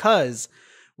Mhm. because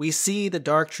we see the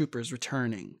Dark Troopers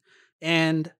returning,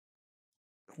 and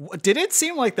did it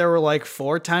seem like there were like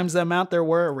 4 times the amount there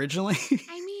were originally?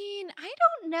 I mean, I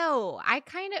don't know. I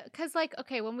kind of, because like,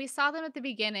 okay, when we saw them at the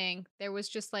beginning, there was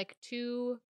just like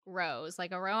 2 rows,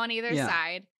 like a row on either Yeah.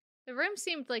 side. The room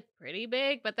seemed like pretty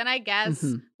big, but then I guess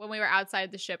Mhm. when we were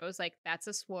outside the ship, I was like, that's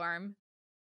a swarm.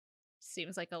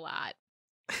 Seems like a lot.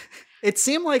 It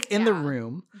seemed like in the Yeah.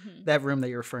 room, Mhm. that room that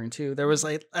you're referring to, there was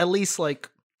like at least like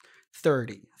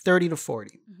 30 to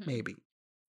 40, Mhm. maybe.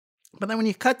 But then when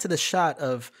you cut to the shot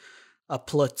of a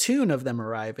platoon of them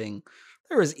arriving,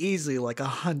 there was easily like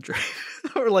 100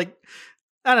 or like,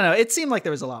 I don't know. It seemed like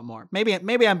there was a lot more. Maybe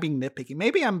I'm being nitpicky.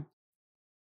 Maybe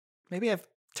I've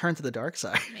turned to the dark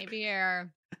side. Maybe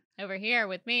you're over here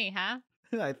with me, huh?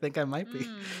 I think I might be.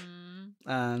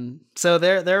 Mm. So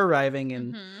they're arriving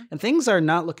and Mhm. and things are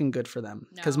not looking good for them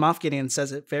because No. Moff Gideon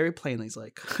says it very plainly. He's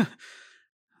like,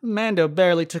 Mando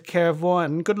barely took care of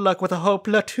one. Good luck with a whole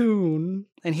platoon.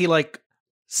 And he like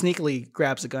sneakily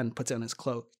grabs a gun, and puts it on his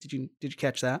cloak. Did you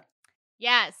catch that?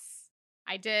 Yes,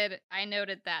 I did. I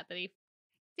noted that he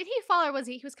did he fall or was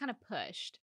he was kind of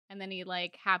pushed and then he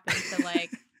like happened to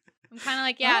like I'm kind of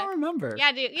like I yeah don't remember.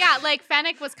 yeah dude yeah like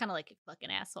Fennec was kind of like you fucking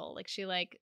asshole like she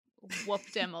like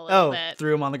whooped him a little Oh, bit.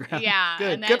 threw him on the ground. Yeah,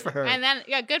 Good. and then, Good for her. And then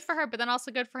yeah, good for her, but then also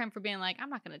good for him for being like, I'm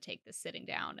not gonna take this sitting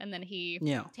down, and then he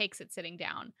Yeah. takes it sitting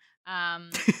down.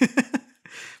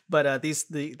 But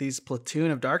these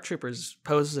platoon of dark troopers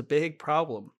poses a big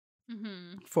problem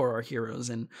Mhm. for our heroes,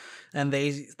 and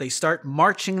they start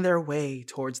marching their way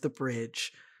towards the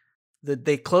bridge.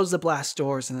 They close the blast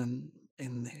doors, and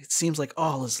it seems like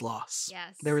all is lost.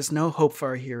 Yes. There is no hope for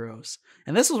our heroes.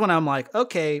 And this is when I'm like,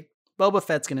 okay, Boba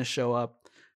Fett's gonna show up.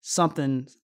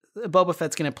 Boba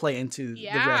Fett's gonna play into the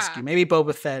Yeah. rescue. Maybe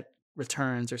Boba Fett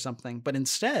returns or something. But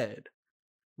instead,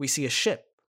 we see a ship,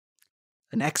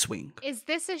 an X-wing. Is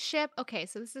this a ship? Okay,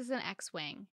 so this is an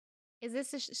X-wing. Is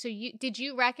this so did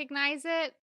you recognize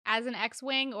it as an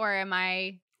X-wing or am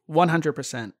I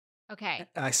 100%. okay?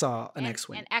 I saw an And-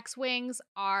 X-wing. And X-wings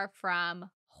are from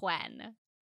when?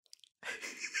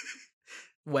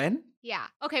 When? Yeah.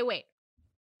 Okay, wait.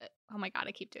 Oh my god,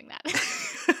 I keep doing that.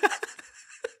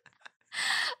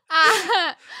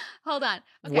 Hold on.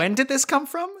 Okay. When did this come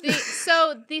from?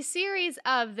 So the series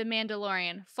of The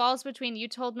Mandalorian falls between, you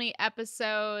told me,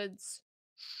 episodes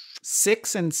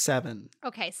 6 and 7.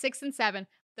 okay, 6 and 7.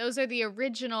 Those are the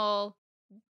original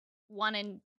 1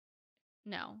 and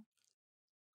no.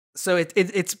 So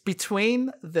it's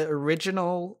between the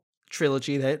original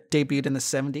trilogy that debuted in the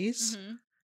 70s, Mhm.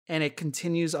 and it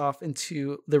continues off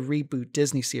into the reboot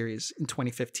Disney series in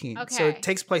 2015. So Okay. it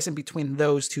takes place in between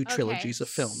those two trilogies of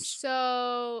films.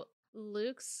 So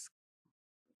Luke's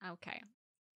okay.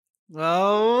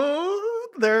 Oh,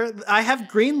 I have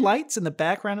green lights in the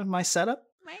background of my setup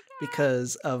My god.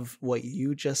 because of what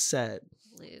you just said.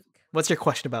 Luke. What's your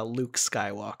question about Luke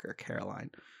Skywalker,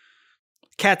 Caroline?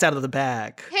 Cat's out of the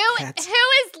bag. Who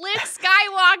is Luke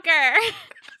Skywalker?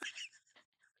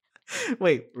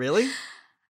 Wait, really?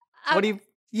 What do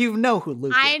you know who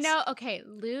Luke is? I know. Okay,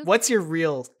 Luke. What's your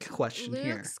real question Luke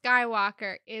here?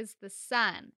 Skywalker is the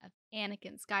son of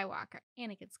Anakin Skywalker.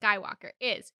 Anakin Skywalker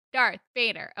is Darth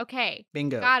Vader. Okay,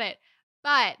 Bingo. got it.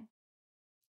 But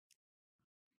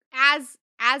as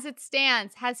it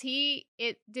stands, does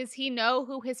he know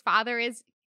who his father is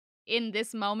in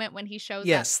this moment when he shows up?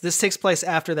 Yes, this takes place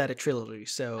after that trilogy.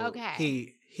 So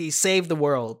Okay. he saved the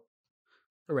world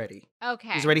already.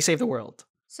 Okay. He's already saved the world.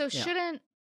 So Yeah. shouldn't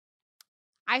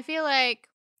I feel like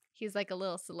he's like a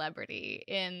little celebrity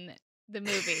in the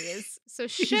movies. So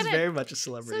He's shouldn't very much a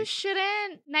celebrity.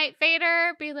 Night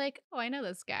Vader be like, oh, I know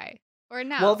this guy? Or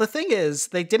no? Well, the thing is,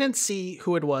 they didn't see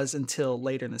who it was until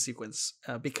later in the sequence,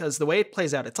 because the way it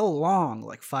plays out, it's a long,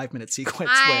 like 5-minute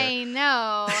sequence I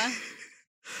know.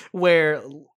 where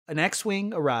an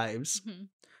X-wing arrives Mhm.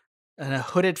 and a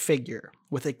hooded figure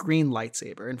with a green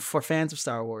lightsaber. And for fans of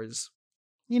Star Wars,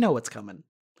 you know what's coming.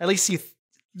 At least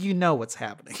you know what's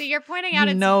happening. So you're pointing out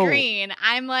You it's know. green.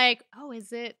 I'm like, oh,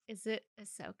 is it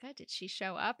Ahsoka? Did she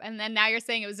show up? And then now you're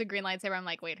saying it was a green lightsaber. I'm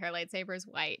like, wait, her lightsaber is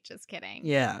white. Just kidding.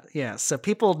 Yeah. So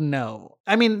people know.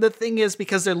 I mean, the thing is,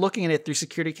 because they're looking at it through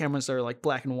security cameras that are like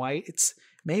black and white, it's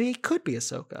maybe it could be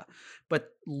Ahsoka.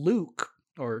 But Luke,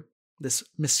 or this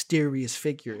mysterious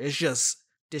figure, is just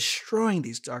destroying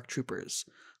these dark troopers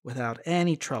without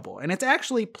any trouble. And it's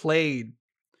actually played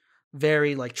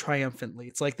very like triumphantly.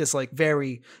 It's like this like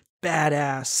very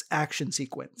badass action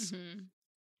sequence, Mhm.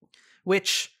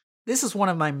 which this is one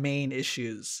of my main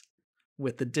issues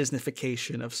with the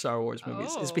Disneyfication of Star Wars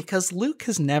movies, is Oh. because Luke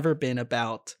has never been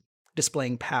about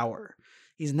displaying power.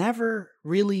 He's never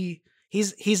really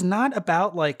he's not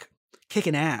about like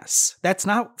kicking ass. That's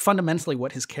not fundamentally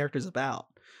what his character's about.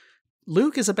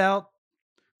 Luke is about,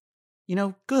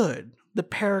 good, the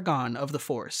paragon of the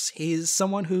Force. He's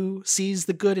someone who sees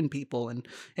the good in people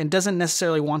and doesn't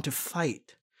necessarily want to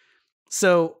fight.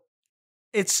 So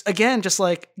it's, again, just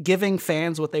like giving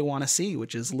fans what they want to see,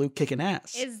 which is Luke kicking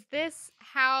ass. Is this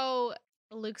how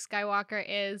Luke Skywalker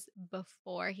is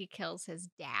before he kills his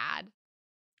dad?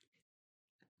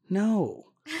 No.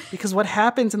 Because what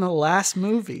happens in the last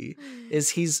movie is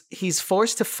he's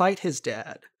forced to fight his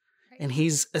dad. Right. And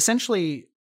he's essentially,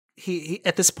 he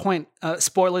at this point,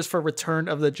 spoilers for Return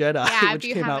of the Jedi, Yeah, which if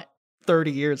you came out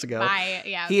 30 years ago.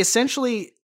 He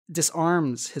essentially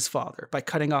disarms his father by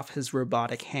cutting off his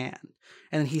robotic hand.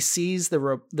 And he sees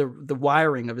the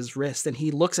wiring of his wrist, and he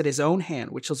looks at his own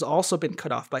hand, which has also been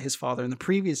cut off by his father in the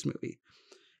previous movie.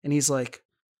 And he's like,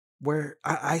 where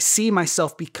I see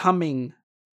myself becoming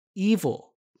evil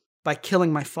by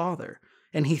killing my father.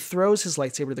 And he throws his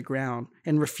lightsaber to the ground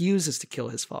and refuses to kill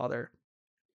his father.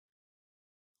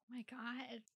 Oh my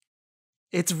God.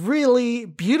 It's really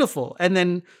beautiful. And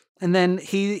then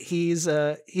he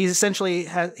essentially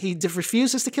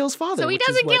refuses to kill his father. So he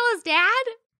doesn't kill his dad?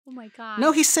 Oh my God.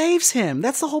 No, he saves him.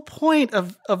 That's the whole point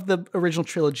of the original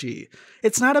trilogy.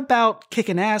 It's not about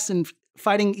kicking ass and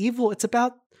fighting evil. It's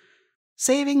about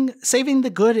saving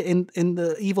the good in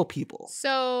the evil people.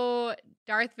 So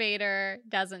Darth Vader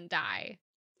doesn't die.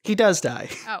 He does die.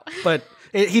 Oh. But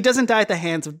he doesn't die at the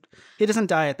hands of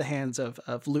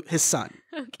Luke, his son.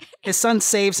 Okay. His son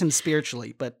saves him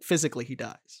spiritually, but physically he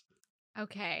dies.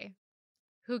 Okay.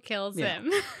 Who kills Yeah.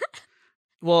 him?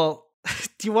 Well,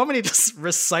 do you want me to just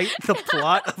recite the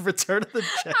plot of Return of the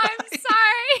Jedi? I'm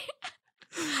sorry.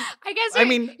 I guess I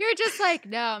mean- you're just like,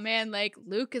 no, man, like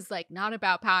Luke is like not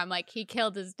about power. I'm like, he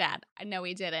killed his dad. No,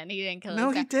 he didn't. He didn't kill No,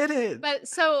 his he dad. didn't. But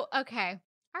so, okay.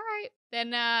 All right.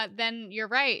 Then you're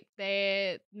right.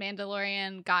 The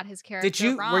Mandalorian got his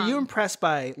character wrong. Were you impressed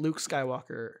by Luke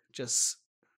Skywalker just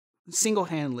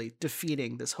single-handedly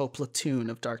defeating this whole platoon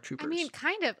of dark troopers? I mean,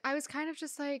 kind of. I was kind of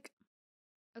just like,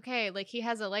 okay, like he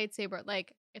has a lightsaber.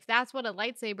 Like, if that's what a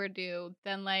lightsaber do,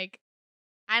 then like,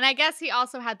 and I guess he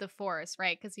also had the Force,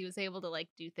 right? Because he was able to like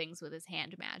do things with his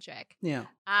hand magic. Yeah.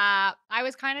 I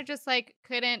was kind of just like,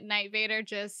 couldn't Night Vader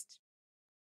just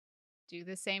do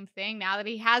the same thing now that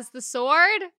he has the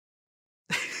sword?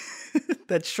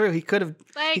 That's true. He could have.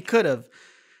 Like,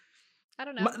 I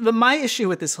don't know. My issue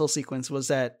with this whole sequence was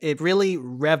that it really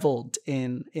reveled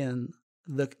in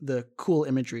the cool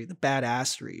imagery, the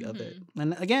badassery of it.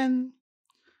 And again,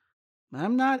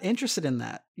 I'm not interested in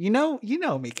that. You know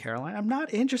me, Caroline. I'm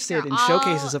not interested in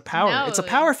showcases of power. No, it's a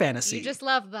power fantasy. You just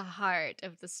love the heart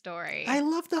of the story. I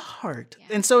love the heart. Yeah.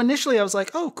 And so initially I was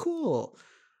like, oh, cool.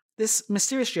 This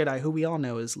mysterious Jedi, who we all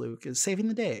know is Luke, is saving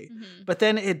the day. Mhm. But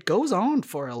then it goes on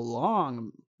for a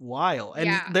long while. And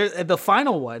Yeah. the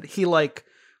final one,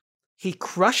 he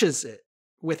crushes it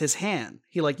with his hand.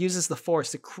 He like uses the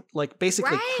Force to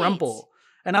basically Right. crumble.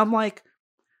 And I'm like,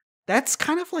 that's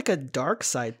kind of like a dark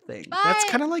side thing. That's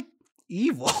But- kind of like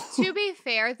evil. To be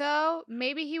fair, though,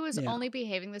 maybe he was Yeah. only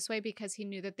behaving this way because he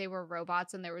knew that they were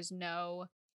robots and there was no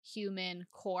human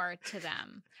core to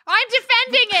them. I'm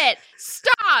defending it.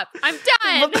 Stop. I'm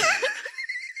done.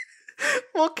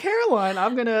 Well, Caroline,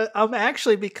 I'm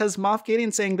actually, because Moff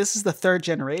Gideon's saying this is the third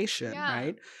generation, Yeah.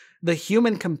 right? The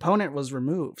human component was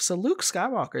removed. So Luke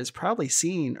Skywalker has probably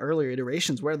seen earlier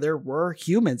iterations where there were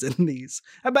humans in these.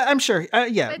 But I'm sure,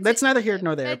 But that's did- neither here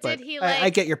nor there, but but did he, I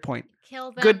like, get your point.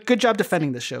 Kill them. Good job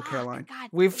defending this show, Fuck, Caroline. God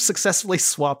We've damn. successfully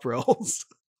swapped roles.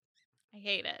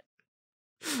 hate it.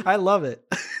 I love it.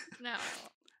 No.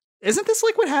 Isn't this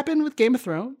like what happened with Game of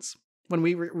Thrones? When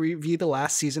we reviewed the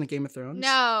last season of Game of Thrones?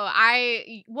 No,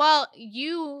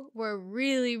 you were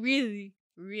really, really,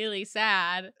 really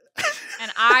sad.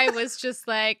 And I was just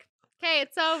like, okay,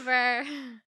 it's over.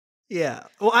 Yeah.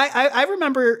 Well, I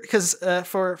remember because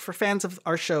for fans of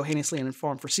our show, Heinously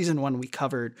Uninformed, for season 1, we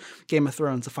covered Game of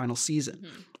Thrones, the final season.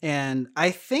 Mhm. And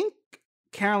I think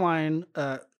Caroline,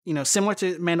 similar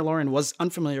to Mandalorian, was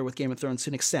unfamiliar with Game of Thrones to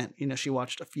an extent. She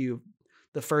watched a few of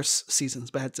the first seasons,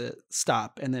 but had to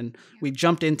stop. And then we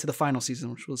jumped into the final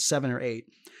season, which was 7 or 8.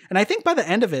 And I think by the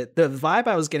end of it, the vibe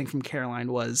I was getting from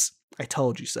Caroline was, I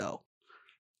told you so.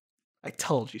 I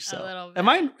told you so. A little bit.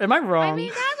 Am I wrong? I mean,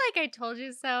 not like I told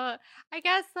you so. I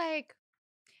guess like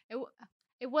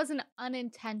it wasn't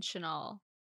unintentional.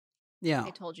 Yeah. I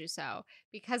told you so,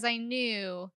 because I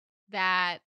knew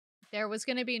that there was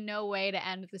going to be no way to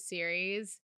end the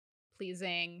series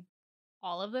pleasing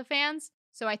all of the fans.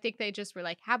 So I think they just were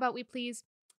like, how about we please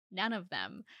none of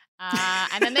them?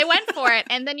 And then they went for it.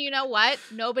 And then you know what?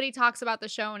 Nobody talks about the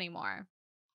show anymore.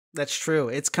 That's true.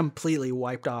 It's completely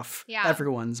wiped off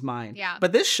everyone's mind. Yeah.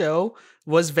 But this show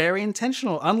was very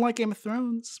intentional. Unlike Game of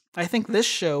Thrones, I think this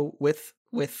show with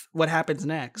what happens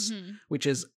next, which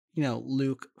is,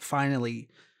 Luke finally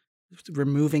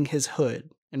removing his hood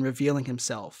and revealing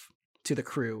himself to the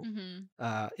crew,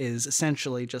 is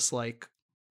essentially just like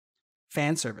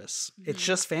fan service. It's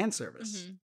just fan service.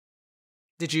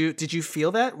 Did you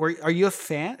feel that? Are you a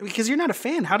fan? Because you're not a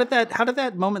fan. How did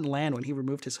that moment land when he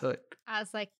removed his hood? I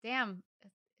was like, damn,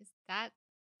 is that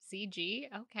CG?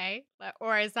 Okay.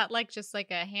 Or is that like just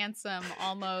like a handsome,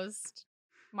 almost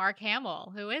Mark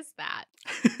Hamill? Who is that?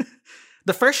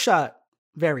 The first shot,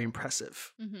 very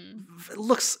impressive. It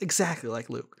looks exactly like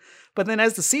Luke. But then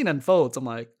as the scene unfolds, I'm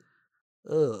like,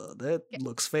 ugh, that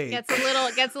looks fake.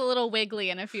 Gets a little wiggly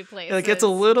in a few places. It gets a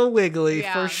little wiggly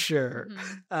for sure.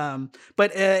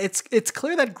 But it's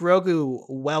clear that Grogu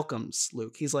welcomes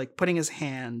Luke. He's like putting his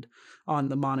hand on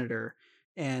the monitor,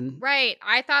 and right.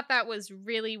 I thought that was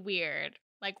really weird.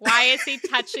 Like, why is he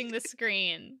touching the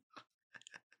screen?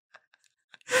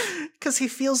 Because he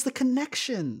feels the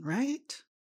connection, right?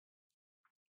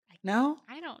 No,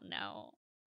 I don't know.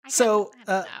 So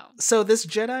this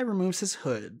Jedi removes his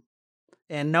hood.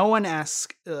 And no one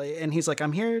asks, and he's like,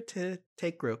 I'm here to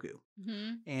take Grogu.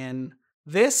 And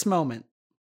this moment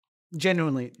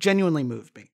genuinely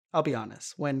moved me. I'll be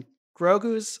honest. When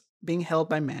Grogu's being held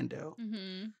by Mando,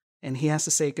 and he has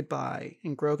to say goodbye,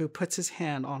 and Grogu puts his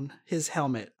hand on his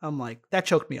helmet, I'm like, that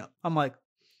choked me up. I'm like,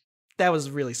 that was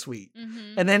really sweet.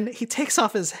 And then he takes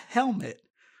off his helmet,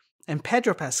 and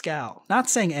Pedro Pascal, not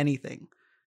saying anything,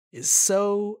 is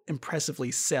so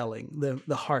impressively selling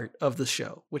the heart of the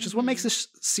show, which is what makes this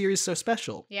series so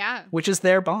special. Yeah. Which is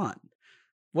their bond.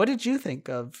 What did you think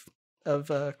of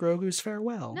Grogu's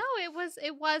farewell? No,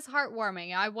 it was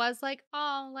heartwarming. I was like,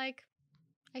 oh, like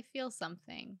I feel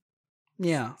something.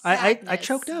 Yeah. I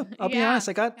choked up. I'll be honest.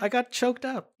 I got choked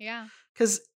up. Yeah.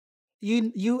 Because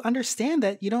you understand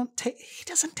that he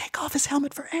doesn't take off his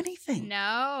helmet for anything.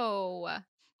 No.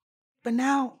 But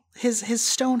now his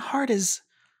stone heart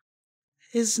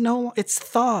it's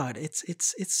thawed.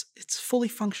 It's fully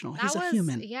functional. He's a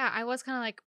human. Yeah, I was kind of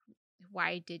like,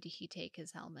 why did he take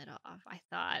his helmet off? I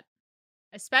thought,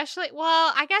 especially,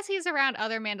 well, I guess he's around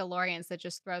other Mandalorians that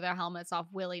just throw their helmets off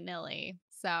willy-nilly.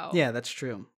 So yeah, that's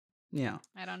true. Yeah,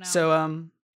 I don't know. So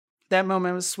that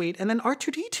moment was sweet, and then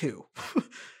R2D2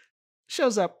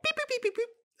 shows up. Beep beep beep beep beep.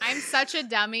 I'm such a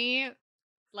dummy.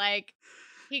 Like,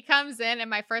 he comes in, and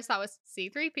my first thought was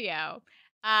C-3PO,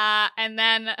 and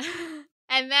then.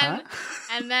 And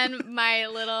then my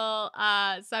little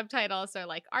subtitles are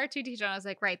like R2D2. I was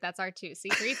like, right, that's R2.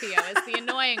 C-3PO is the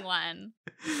annoying one.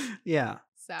 Yeah.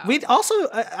 So we also,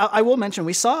 I will mention,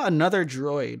 we saw another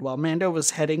droid while Mando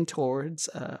was heading towards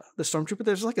the stormtrooper.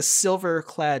 There's like a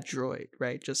silver-clad droid,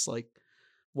 right? Just like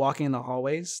walking in the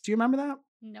hallways. Do you remember that?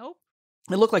 Nope.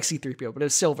 It looked like C-3PO, but it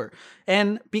was silver.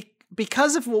 And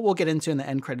because of what we'll get into in the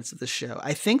end credits of the show,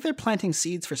 I think they're planting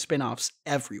seeds for spin-offs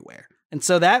everywhere. And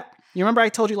so you remember I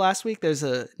told you last week there's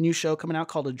a new show coming out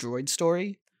called A Droid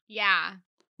Story? Yeah.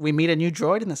 We meet a new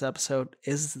droid in this episode.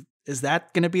 Is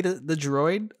that going to be the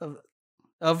droid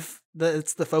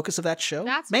it's the focus of that show?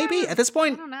 Maybe at this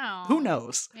point. I don't know. Who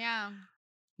knows? Yeah.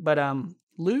 But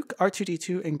Luke,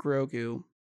 R2D2, and Grogu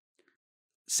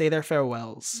say their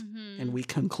farewells, and we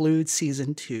conclude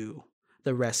season 2,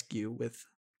 The Rescue, with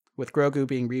Grogu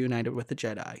being reunited with the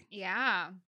Jedi. Yeah.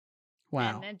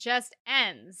 Wow. And it just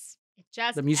ends.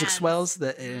 The music swells,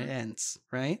 it ends,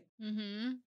 right?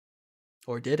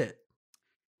 Or did it?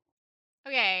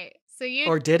 Okay, So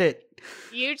Or did it?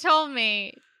 you told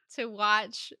me to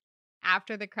watch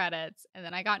after the credits, and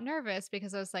then I got nervous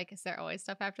because I was like, is there always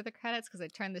stuff after the credits? Because I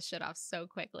turned this shit off so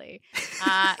quickly.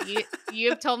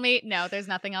 You've told me, no, there's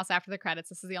nothing else after the credits.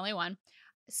 This is the only one.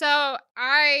 So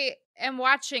I am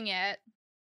watching it.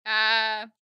 Oh,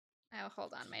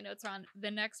 hold on. My notes are on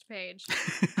the next page.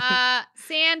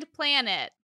 Sand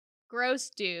Planet.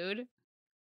 Gross dude.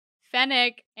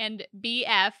 Fennec and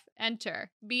BF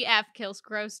enter. BF kills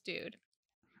gross dude.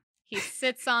 He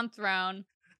sits on throne.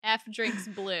 F drinks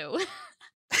blue.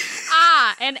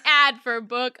 An ad for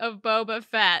Book of Boba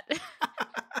Fett.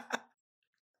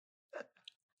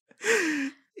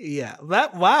 Yeah.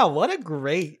 Wow, what a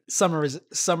great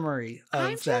summary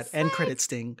I'm of that just end like- credit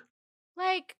sting.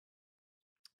 Like,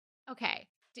 okay.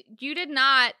 You did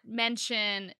not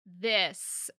mention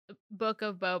this Book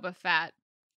of Boba Fett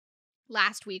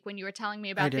last week when you were telling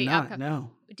me about I did the not, outcome.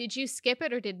 no. Did you skip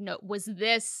it or was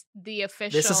this the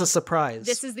official? This is a surprise.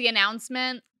 This is the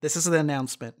announcement? This is the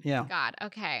announcement, yeah. God,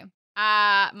 okay.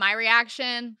 My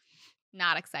reaction,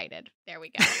 not excited. There we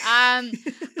go. I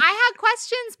had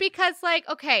questions because, like,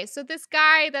 okay, so this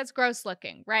guy that's gross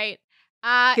looking, right?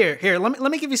 Here, let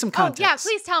me give you some context. Oh, yeah,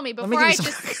 please tell me before I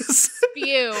just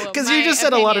spew. Because you just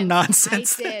said a lot of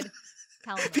nonsense. I did.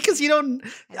 Tell me. Because you don't,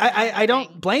 I I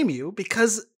don't blame you,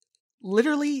 because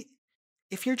literally,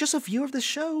 if you're just a viewer of this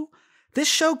show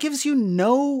gives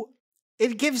you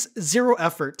it gives zero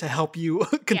effort to help you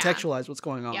contextualize what's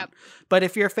going on. Yep. But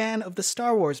if you're a fan of the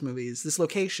Star Wars movies, this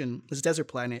location, this desert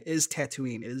planet, is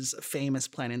Tatooine. It is a famous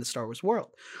planet in the Star Wars world.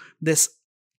 This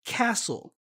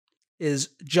castle is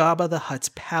Jabba the Hutt's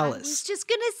palace. I was just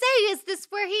gonna say, is this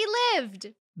where he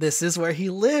lived? This is where he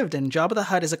lived, and Jabba the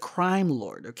Hutt is a crime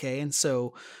lord, okay? And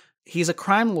so he's a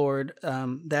crime lord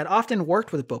that often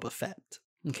worked with Boba Fett,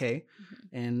 okay?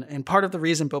 Mm-hmm. And part of the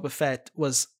reason Boba Fett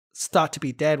was thought to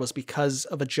be dead was because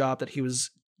of a job that he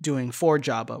was doing for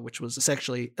Jabba, which was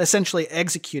essentially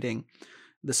executing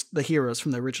the heroes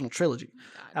from the original trilogy.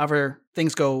 However,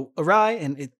 things go awry,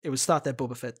 and it was thought that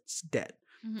Boba Fett's dead.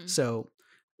 Mm-hmm. So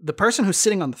the person who's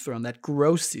sitting on the throne, that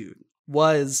gross dude,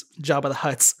 was Jabba the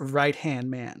Hutt's right-hand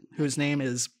man, whose name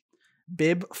is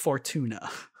Bib Fortuna.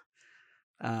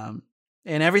 And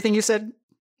everything you said,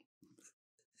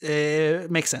 it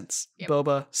makes sense. Yep.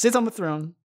 Boba sits on the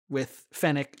throne with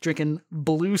Fennec drinking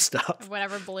blue stuff.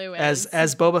 Whatever blue is.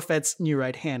 As Boba Fett's new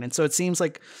right hand. And so it seems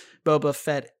like Boba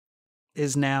Fett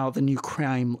is now the new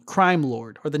crime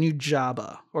lord, or the new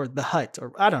Jabba, or the Hutt,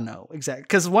 or I don't know exactly.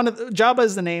 Because Jabba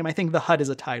is the name. I think the Hutt is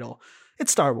a title.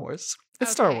 It's Star Wars.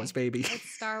 It's Star Wars, baby.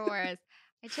 It's Star Wars.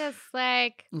 I just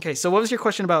like... Okay, so what was your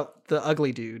question about the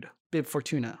ugly dude, Bib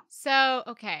Fortuna? So,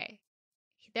 okay.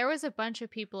 There was a bunch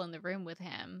of people in the room with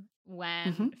him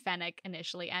when Fennec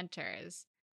initially enters.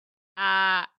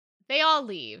 They all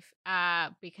leave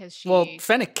because she... Well,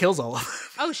 Fennec kills all of them.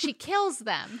 Oh, she kills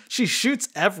them. She shoots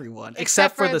everyone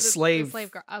except for the slave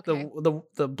girl. Okay.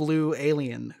 the blue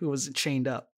alien who was chained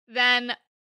up. Then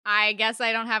I guess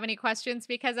I don't have any questions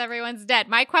because everyone's dead.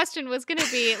 My question was going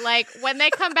to be, like, when they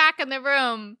come back in the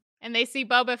room and they see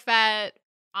Boba Fett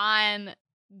on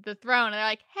the throne, and they're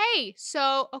like, hey,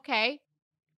 so, okay,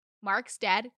 Mark's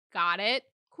dead. Got it.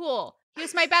 Cool. He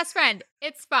was my best friend.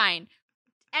 It's fine.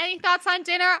 Any thoughts on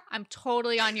dinner? I'm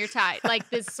totally on your side. Like,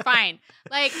 this is fine.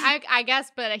 Like, I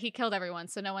guess, but he killed everyone,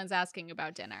 so no one's asking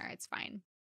about dinner. It's fine.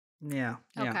 Yeah.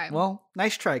 Okay. Well,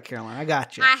 nice try, Caroline. I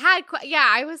got you.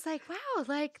 I was like, wow,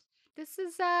 like, this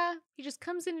is, he just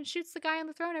comes in and shoots the guy on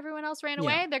the throne. Everyone else ran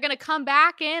away. They're going to come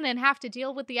back in and have to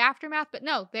deal with the aftermath. But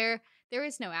no, there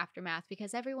is no aftermath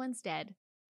because everyone's dead.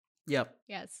 Yep.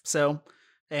 Yes. So,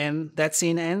 and that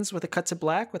scene ends with a cut to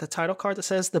black with a title card that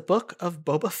says The Book of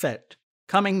Boba Fett,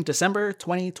 coming December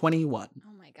 2021.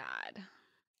 Oh my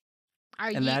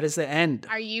God. That is the end.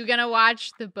 Are you going to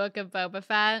watch The Book of Boba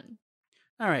Fett?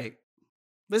 All right.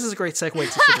 This is a great segue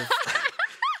to sort of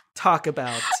talk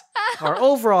about our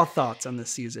overall thoughts on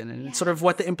this season and sort of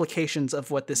what the implications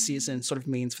of what this season sort of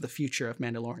means for the future of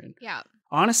Mandalorian. Yeah.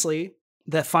 Honestly,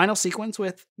 the final sequence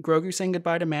with Grogu saying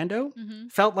goodbye to Mando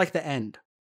felt like the end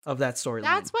of that storyline.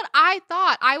 That's what I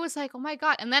thought. I was like, oh my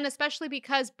God. And then especially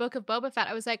because Book of Boba Fett,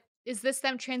 I was like, is this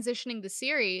them transitioning the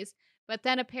series? But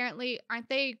then apparently, aren't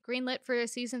they greenlit for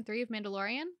season 3 of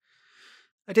Mandalorian?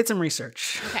 I did some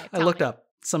research. Okay, I looked up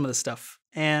some of the stuff,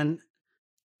 and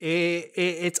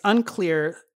it's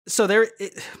unclear. So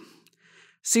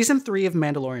season 3 of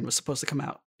Mandalorian was supposed to come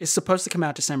out. It's supposed to come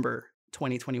out December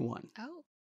 2021. Oh.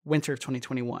 Winter of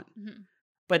 2021. Mm-hmm.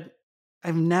 But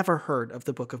I've never heard of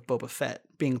the Book of Boba Fett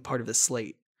being part of this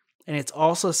slate. And it's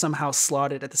also somehow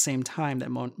slotted at the same time that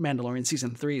Mandalorian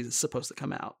season 3 is supposed to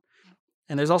come out.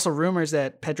 And there's also rumors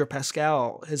that Pedro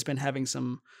Pascal has been having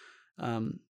some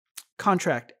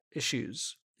contract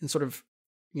issues and sort of,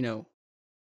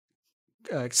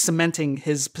 cementing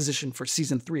his position for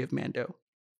season 3 of Mando.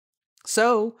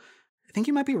 So I think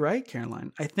you might be right,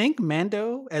 Caroline. I think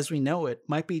Mando, as we know it,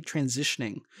 might be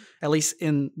transitioning, at least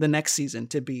in the next season,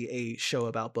 to be a show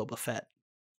about Boba Fett.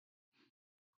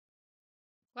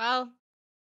 Well,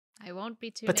 I won't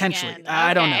be tuning Potentially. in.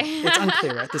 I don't know. It's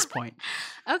unclear at this point.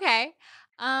 Okay.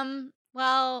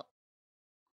 Well,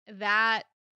 that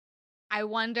I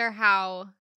wonder how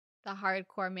the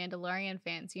hardcore Mandalorian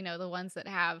fans, the ones that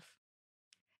have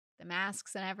the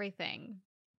masks and everything,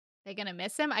 they gonna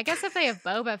miss him? I guess if they have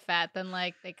Boba Fett, then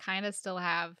they kind of still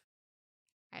have,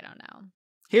 I don't know.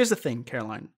 Here's the thing,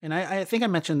 Caroline, and I think I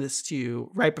mentioned this to you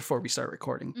right before we start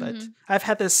recording, but I've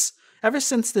had this ever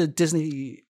since the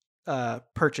Disney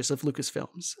purchase of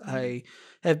Lucasfilms. I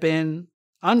have been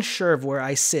unsure of where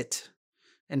I sit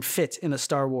and fit in the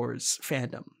Star Wars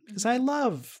fandom because I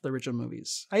love the original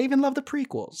movies. I even love the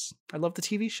prequels. I love the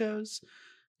TV shows.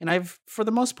 And I've, for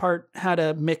the most part, had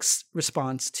a mixed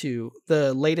response to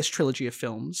the latest trilogy of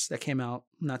films that came out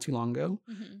not too long ago.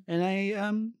 And I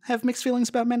have mixed feelings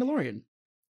about Mandalorian.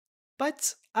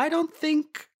 But I don't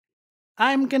think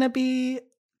I'm going to be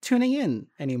tuning in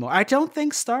anymore. I don't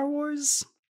think Star Wars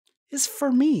is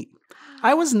for me.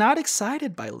 I was not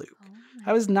excited by Luke.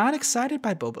 I was not excited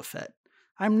by Boba Fett.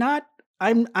 I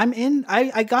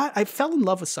fell in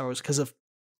love with Star Wars because of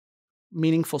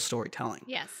meaningful storytelling.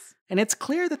 Yes. And it's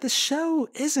clear that the show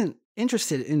isn't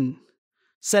interested in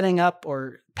setting up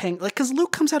or paying, because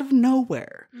Luke comes out of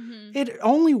nowhere. It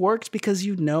only works because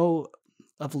you know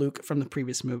of Luke from the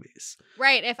previous movies.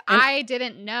 Right. If I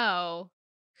didn't know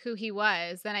who he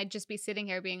was, then I'd just be sitting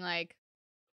here being like,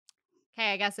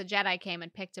 okay, I guess a Jedi came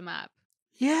and picked him up.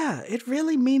 Yeah, it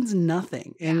really means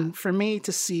nothing. And for me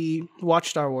to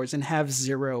watch Star Wars and have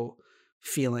zero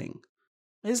feeling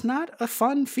is not a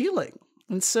fun feeling.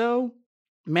 And so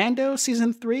Mando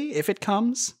season 3, if it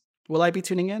comes, will I be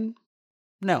tuning in?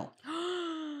 No.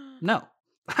 No.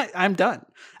 I'm done.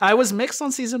 I was mixed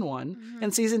on season 1,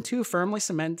 and season 2 firmly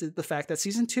cemented the fact that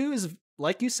season 2 is,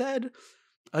 like you said,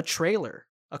 a trailer,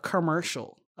 a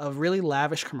commercial, a really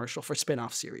lavish commercial for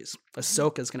spin-off series.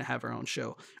 Ahsoka's going to have her own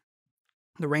show.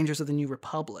 The Rangers of the New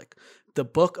Republic. The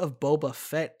Book of Boba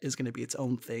Fett is going to be its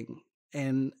own thing.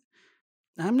 And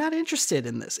I'm not interested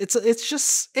in this. It's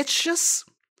just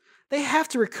they have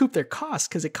to recoup their costs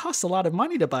because it costs a lot of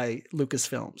money to buy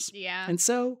Lucasfilms. Yeah. And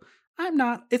so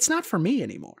it's not for me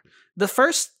anymore. The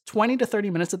first 20 to 30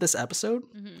 minutes of this episode,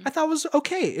 I thought was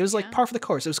okay. It was like par for the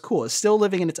course. It was cool. It's still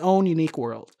living in its own unique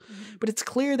world. But it's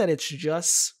clear that it's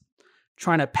just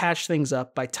trying to patch things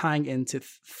up by tying into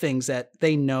things that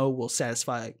they know will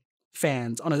satisfy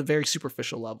fans on a very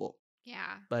superficial level.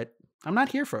 Yeah. But I'm not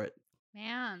here for it.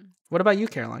 Man. What about you,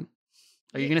 Caroline?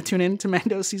 Are you going to tune in to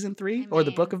Mando season 3 or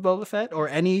the Book of Boba Fett or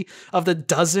any of the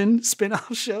dozen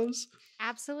spin-off shows?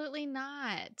 Absolutely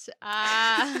not.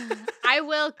 I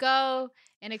will go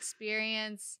and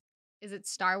experience, is it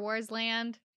Star Wars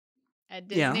Land at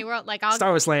Disney World?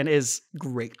 Star Wars Land is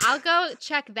great. I'll go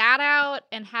check that out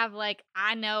and have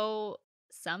I know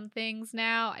some things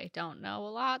now. I don't know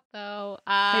a lot though.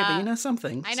 Hey, but you know some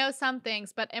things. I know some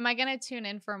things, but am I going to tune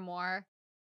in for more?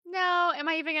 No. Am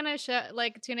I even going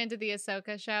to tune into the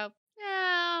Ahsoka show?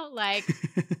 No.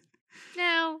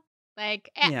 No.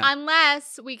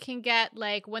 Unless we can get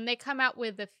when they come out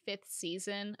with the 5th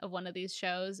season of one of these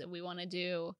shows and we want to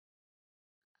do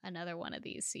another one of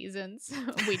these seasons.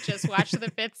 We just watched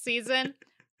the 5th season.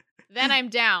 Then I'm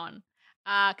down.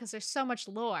 Because there's so much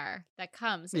lore that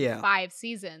comes in 5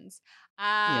 seasons.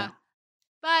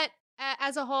 But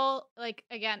as a whole,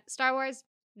 again, Star Wars,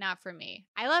 not for me.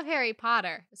 I love Harry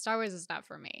Potter. Star Wars is not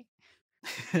for me.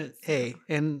 Hey,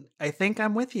 and I think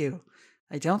I'm with you.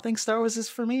 I don't think Star Wars is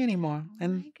for me anymore,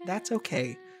 and that's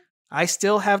okay. I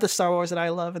still have the Star Wars that I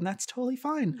love, and that's totally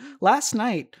fine. Last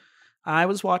night, I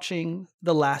was watching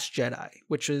The Last Jedi,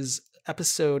 which is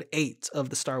episode 8 of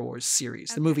the Star Wars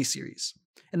series, the movie series.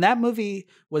 And that movie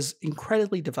was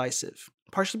incredibly divisive,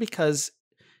 partially because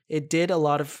it did a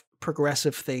lot of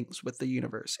progressive things with the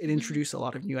universe. It introduced a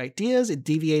lot of new ideas. It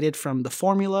deviated from the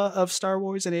formula of Star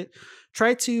Wars, and it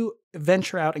tried to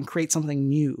venture out and create something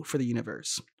new for the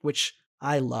universe, which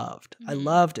I loved. I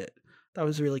loved it. That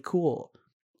was really cool.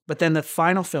 But then the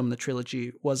final film in the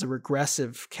trilogy was a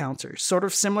regressive counter, sort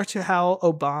of similar to how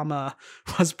Obama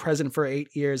was president for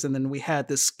 8 years, and then we had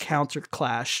this counter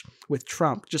clash with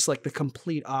Trump, just like the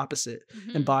complete opposite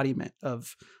embodiment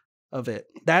of of it.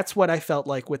 That's what I felt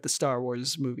like with the Star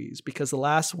Wars movies, because the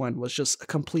last one was just a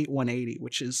complete 180,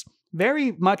 which is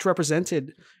very much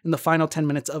represented in the final 10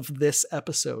 minutes of this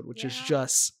episode, which is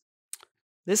just,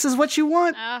 this is what you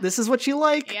want. This is what you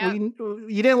like. Yep.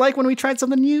 You didn't like when we tried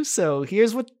something new, so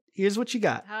here's what you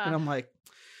got. And I'm like,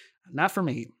 not for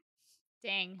me.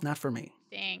 Dang. Not for me.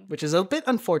 Dang. Which is a bit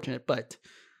unfortunate, but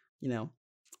you know,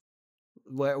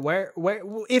 where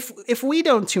if we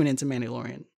don't tune into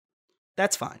Mandalorian,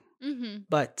 that's fine. Mm-hmm.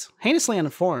 But Heinously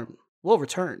Uninformed will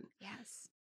return. Yes.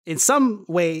 In some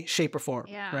way, shape, or form.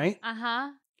 Yeah. Right?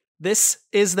 Uh-huh. This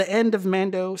is the end of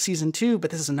Mando season 2,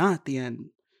 but this is not the end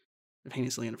of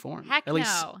Heinously Uninformed. Heck at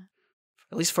least, no.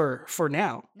 At least for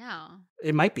now. No.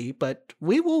 It might be, but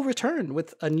we will return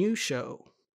with a new show.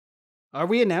 Are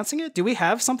we announcing it? Do we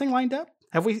have something lined up?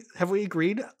 Have we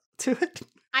agreed to it?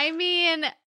 I mean,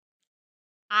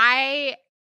 I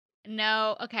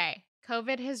know, okay,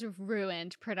 COVID has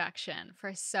ruined production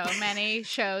for so many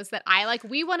shows that I like.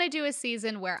 We want to do a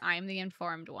season where I'm the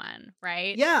informed one,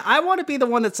 right? Yeah, I want to be the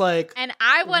one that's like, and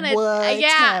I want to, what's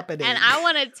happening? And I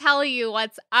want to tell you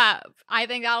what's up. I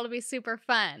think that'll be super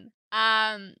fun.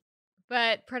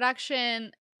 But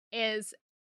production is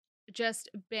just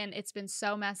it's been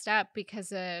so messed up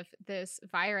because of this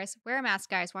virus. Wear a mask,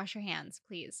 guys. Wash your hands,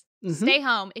 please. Mm-hmm. Stay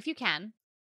home if you can.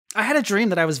 I had a dream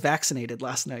that I was vaccinated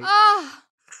last night. Oh,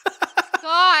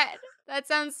 God. That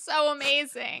sounds so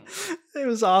amazing. It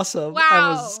was awesome.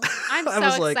 Wow. I'm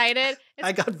so excited.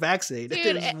 I got vaccinated.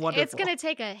 Dude, it was wonderful. It's going to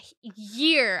take a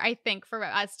year, I think, for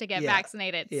us to get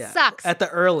vaccinated. Yeah. Sucks. At the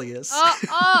earliest.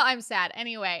 Oh, I'm sad.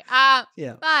 Anyway.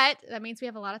 Yeah. But that means we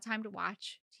have a lot of time to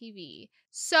watch TV.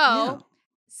 So,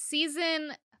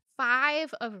 season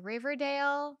 5 of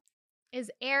Riverdale is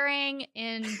airing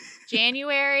in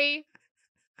January.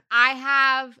 I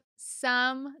have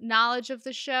some knowledge of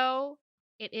the show.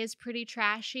 It is pretty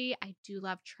trashy. I do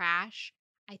love trash.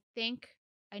 I think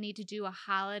I need to do a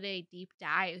holiday deep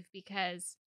dive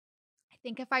because I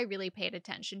think if I really paid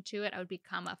attention to it, I would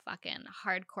become a fucking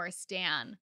hardcore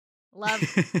stan.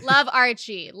 Love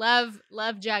Archie. Love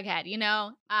Jughead, you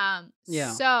know?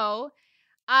 Yeah. So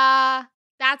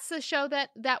that's the show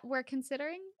that we're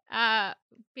considering.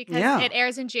 Because it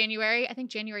airs in January. I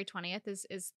think January 20th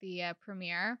is the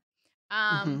premiere.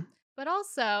 But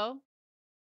also,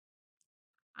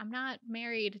 I'm not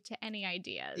married to any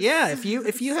ideas. Yeah, if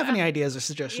you have any ideas or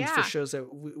suggestions for shows that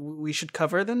we should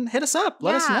cover, then hit us up.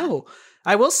 Let us know.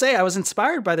 I will say I was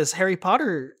inspired by this Harry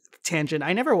Potter tangent.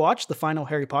 I never watched the final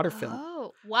Harry Potter film.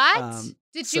 Oh, what?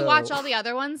 Did you watch all the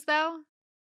other ones though?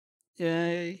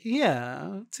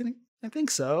 Yeah, I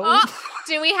think so. Oh,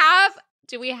 do we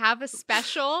have a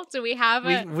special? Do we have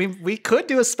we could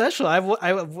do a special.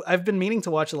 I've been meaning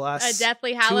to watch the last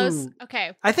Deathly Hallows. 2.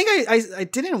 Okay. I think I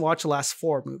didn't watch the last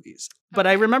 4 movies, but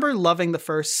I remember loving the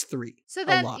first 3. So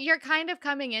then you're kind of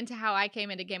coming into how I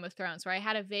came into Game of Thrones, where I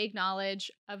had a vague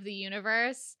knowledge of the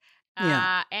universe,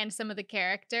 and some of the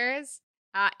characters,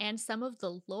 and some of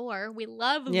the lore. We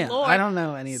love lore. I don't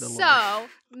know any of the lore. So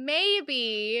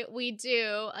maybe we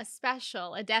do a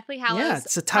special, a Deathly Hallows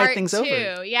to tie part things 2.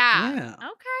 over. Yeah.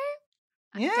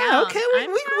 Okay. Okay.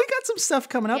 We got some stuff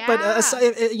coming up, but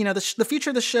the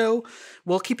future of the show,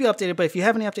 we'll keep you updated. But if you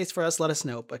have any updates for us, let us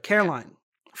know. But Caroline,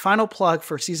 final plug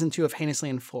for season 2 of Heinously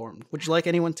Informed. Would you like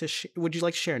anyone to? Would you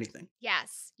like to share anything?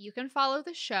 Yes, you can follow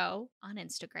the show on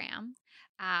Instagram.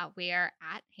 We are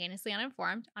at Heinously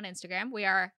Uninformed on Instagram. We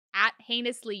are at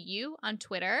HeinouslyU on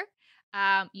Twitter.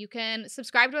 You can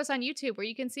subscribe to us on YouTube, where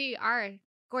you can see our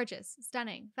gorgeous,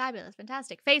 stunning, fabulous,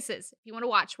 fantastic faces if you want to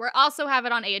watch. We also have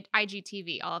it on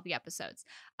IGTV, all of the episodes.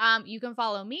 You can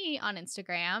follow me on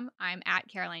Instagram. I'm at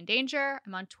Caroline Danger.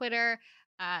 I'm on Twitter.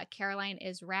 Caroline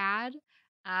is rad.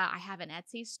 I have an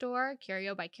Etsy store,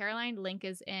 Curio by Caroline. Link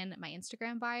is in my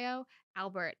Instagram bio.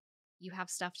 Albert, you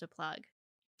have stuff to plug.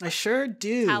 I sure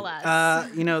do. Tell us.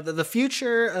 The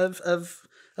future of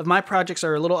my projects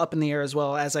are a little up in the air as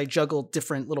well, as I juggle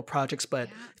different little projects. But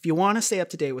if you want to stay up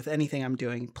to date with anything I'm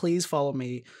doing, please follow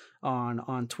me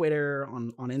on Twitter,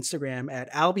 on Instagram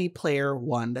at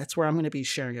AlbiPlayer1. That's where I'm going to be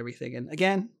sharing everything. And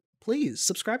again, please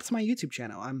subscribe to my YouTube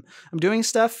channel. I'm doing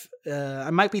stuff.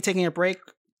 I might be taking a break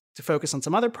to focus on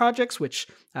some other projects, which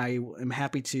I am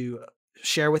happy to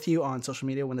share with you on social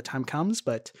media when the time comes.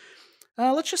 But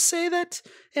let's just say that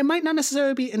it might not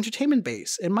necessarily be entertainment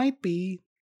based. It might be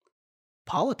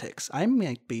politics. I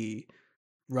might be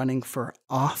running for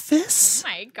office. Oh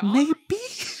my God. Maybe.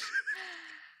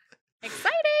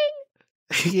 Exciting.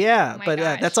 Yeah, Oh but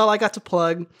that's all I got to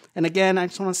plug. And again, I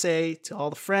just want to say to all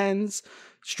the friends,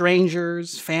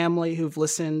 strangers, family who've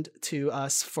listened to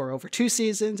us for over 2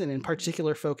 seasons, and in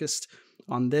particular focused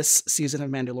on this season of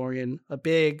Mandalorian. A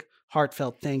big,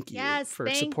 heartfelt thank you Yes, for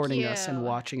thank supporting us and you.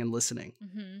 watching and listening.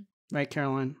 Mhm. Right,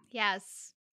 Caroline?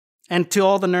 Yes. And to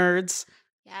all the nerds,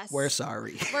 Yes. we're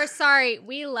sorry. We're sorry.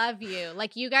 We love you.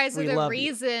 Like, you guys are We the love you.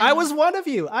 reason. I was one of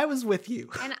you. I was with you.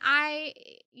 And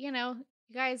you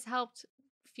guys helped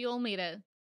fuel me to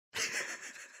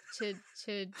do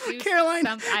Caroline,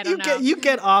 something. I don't know. You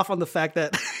get off on the fact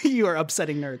that you are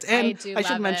upsetting nerds. And I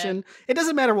should love mention, it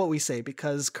doesn't matter what we say,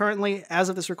 because currently, as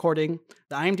of this recording,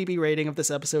 the IMDb rating of this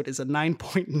episode is a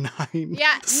 9.9.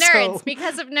 Yeah, nerds,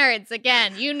 because of nerds.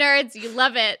 Again, you nerds, you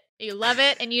love it. You love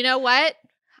it. And you know what?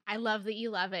 I love that you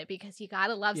love it, because you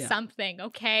gotta love something,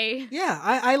 okay? Yeah,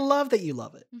 I love that you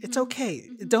love it. It's Mhm. okay.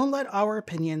 Mhm. Don't let our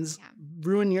opinions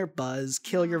ruin your buzz,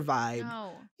 kill your vibe.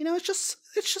 No. You know, it's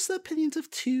just the opinions of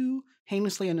two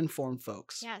heinously uninformed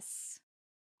folks. Yes.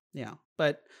 Yeah.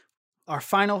 But our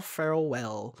final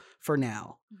farewell for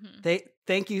now. Mhm.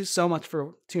 Thank you so much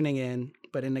for tuning in.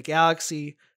 But in a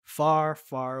galaxy far,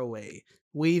 far away,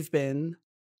 we've been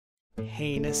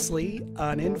heinously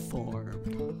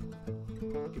uninformed.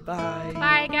 Goodbye.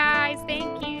 Bye, guys.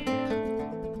 Thank you.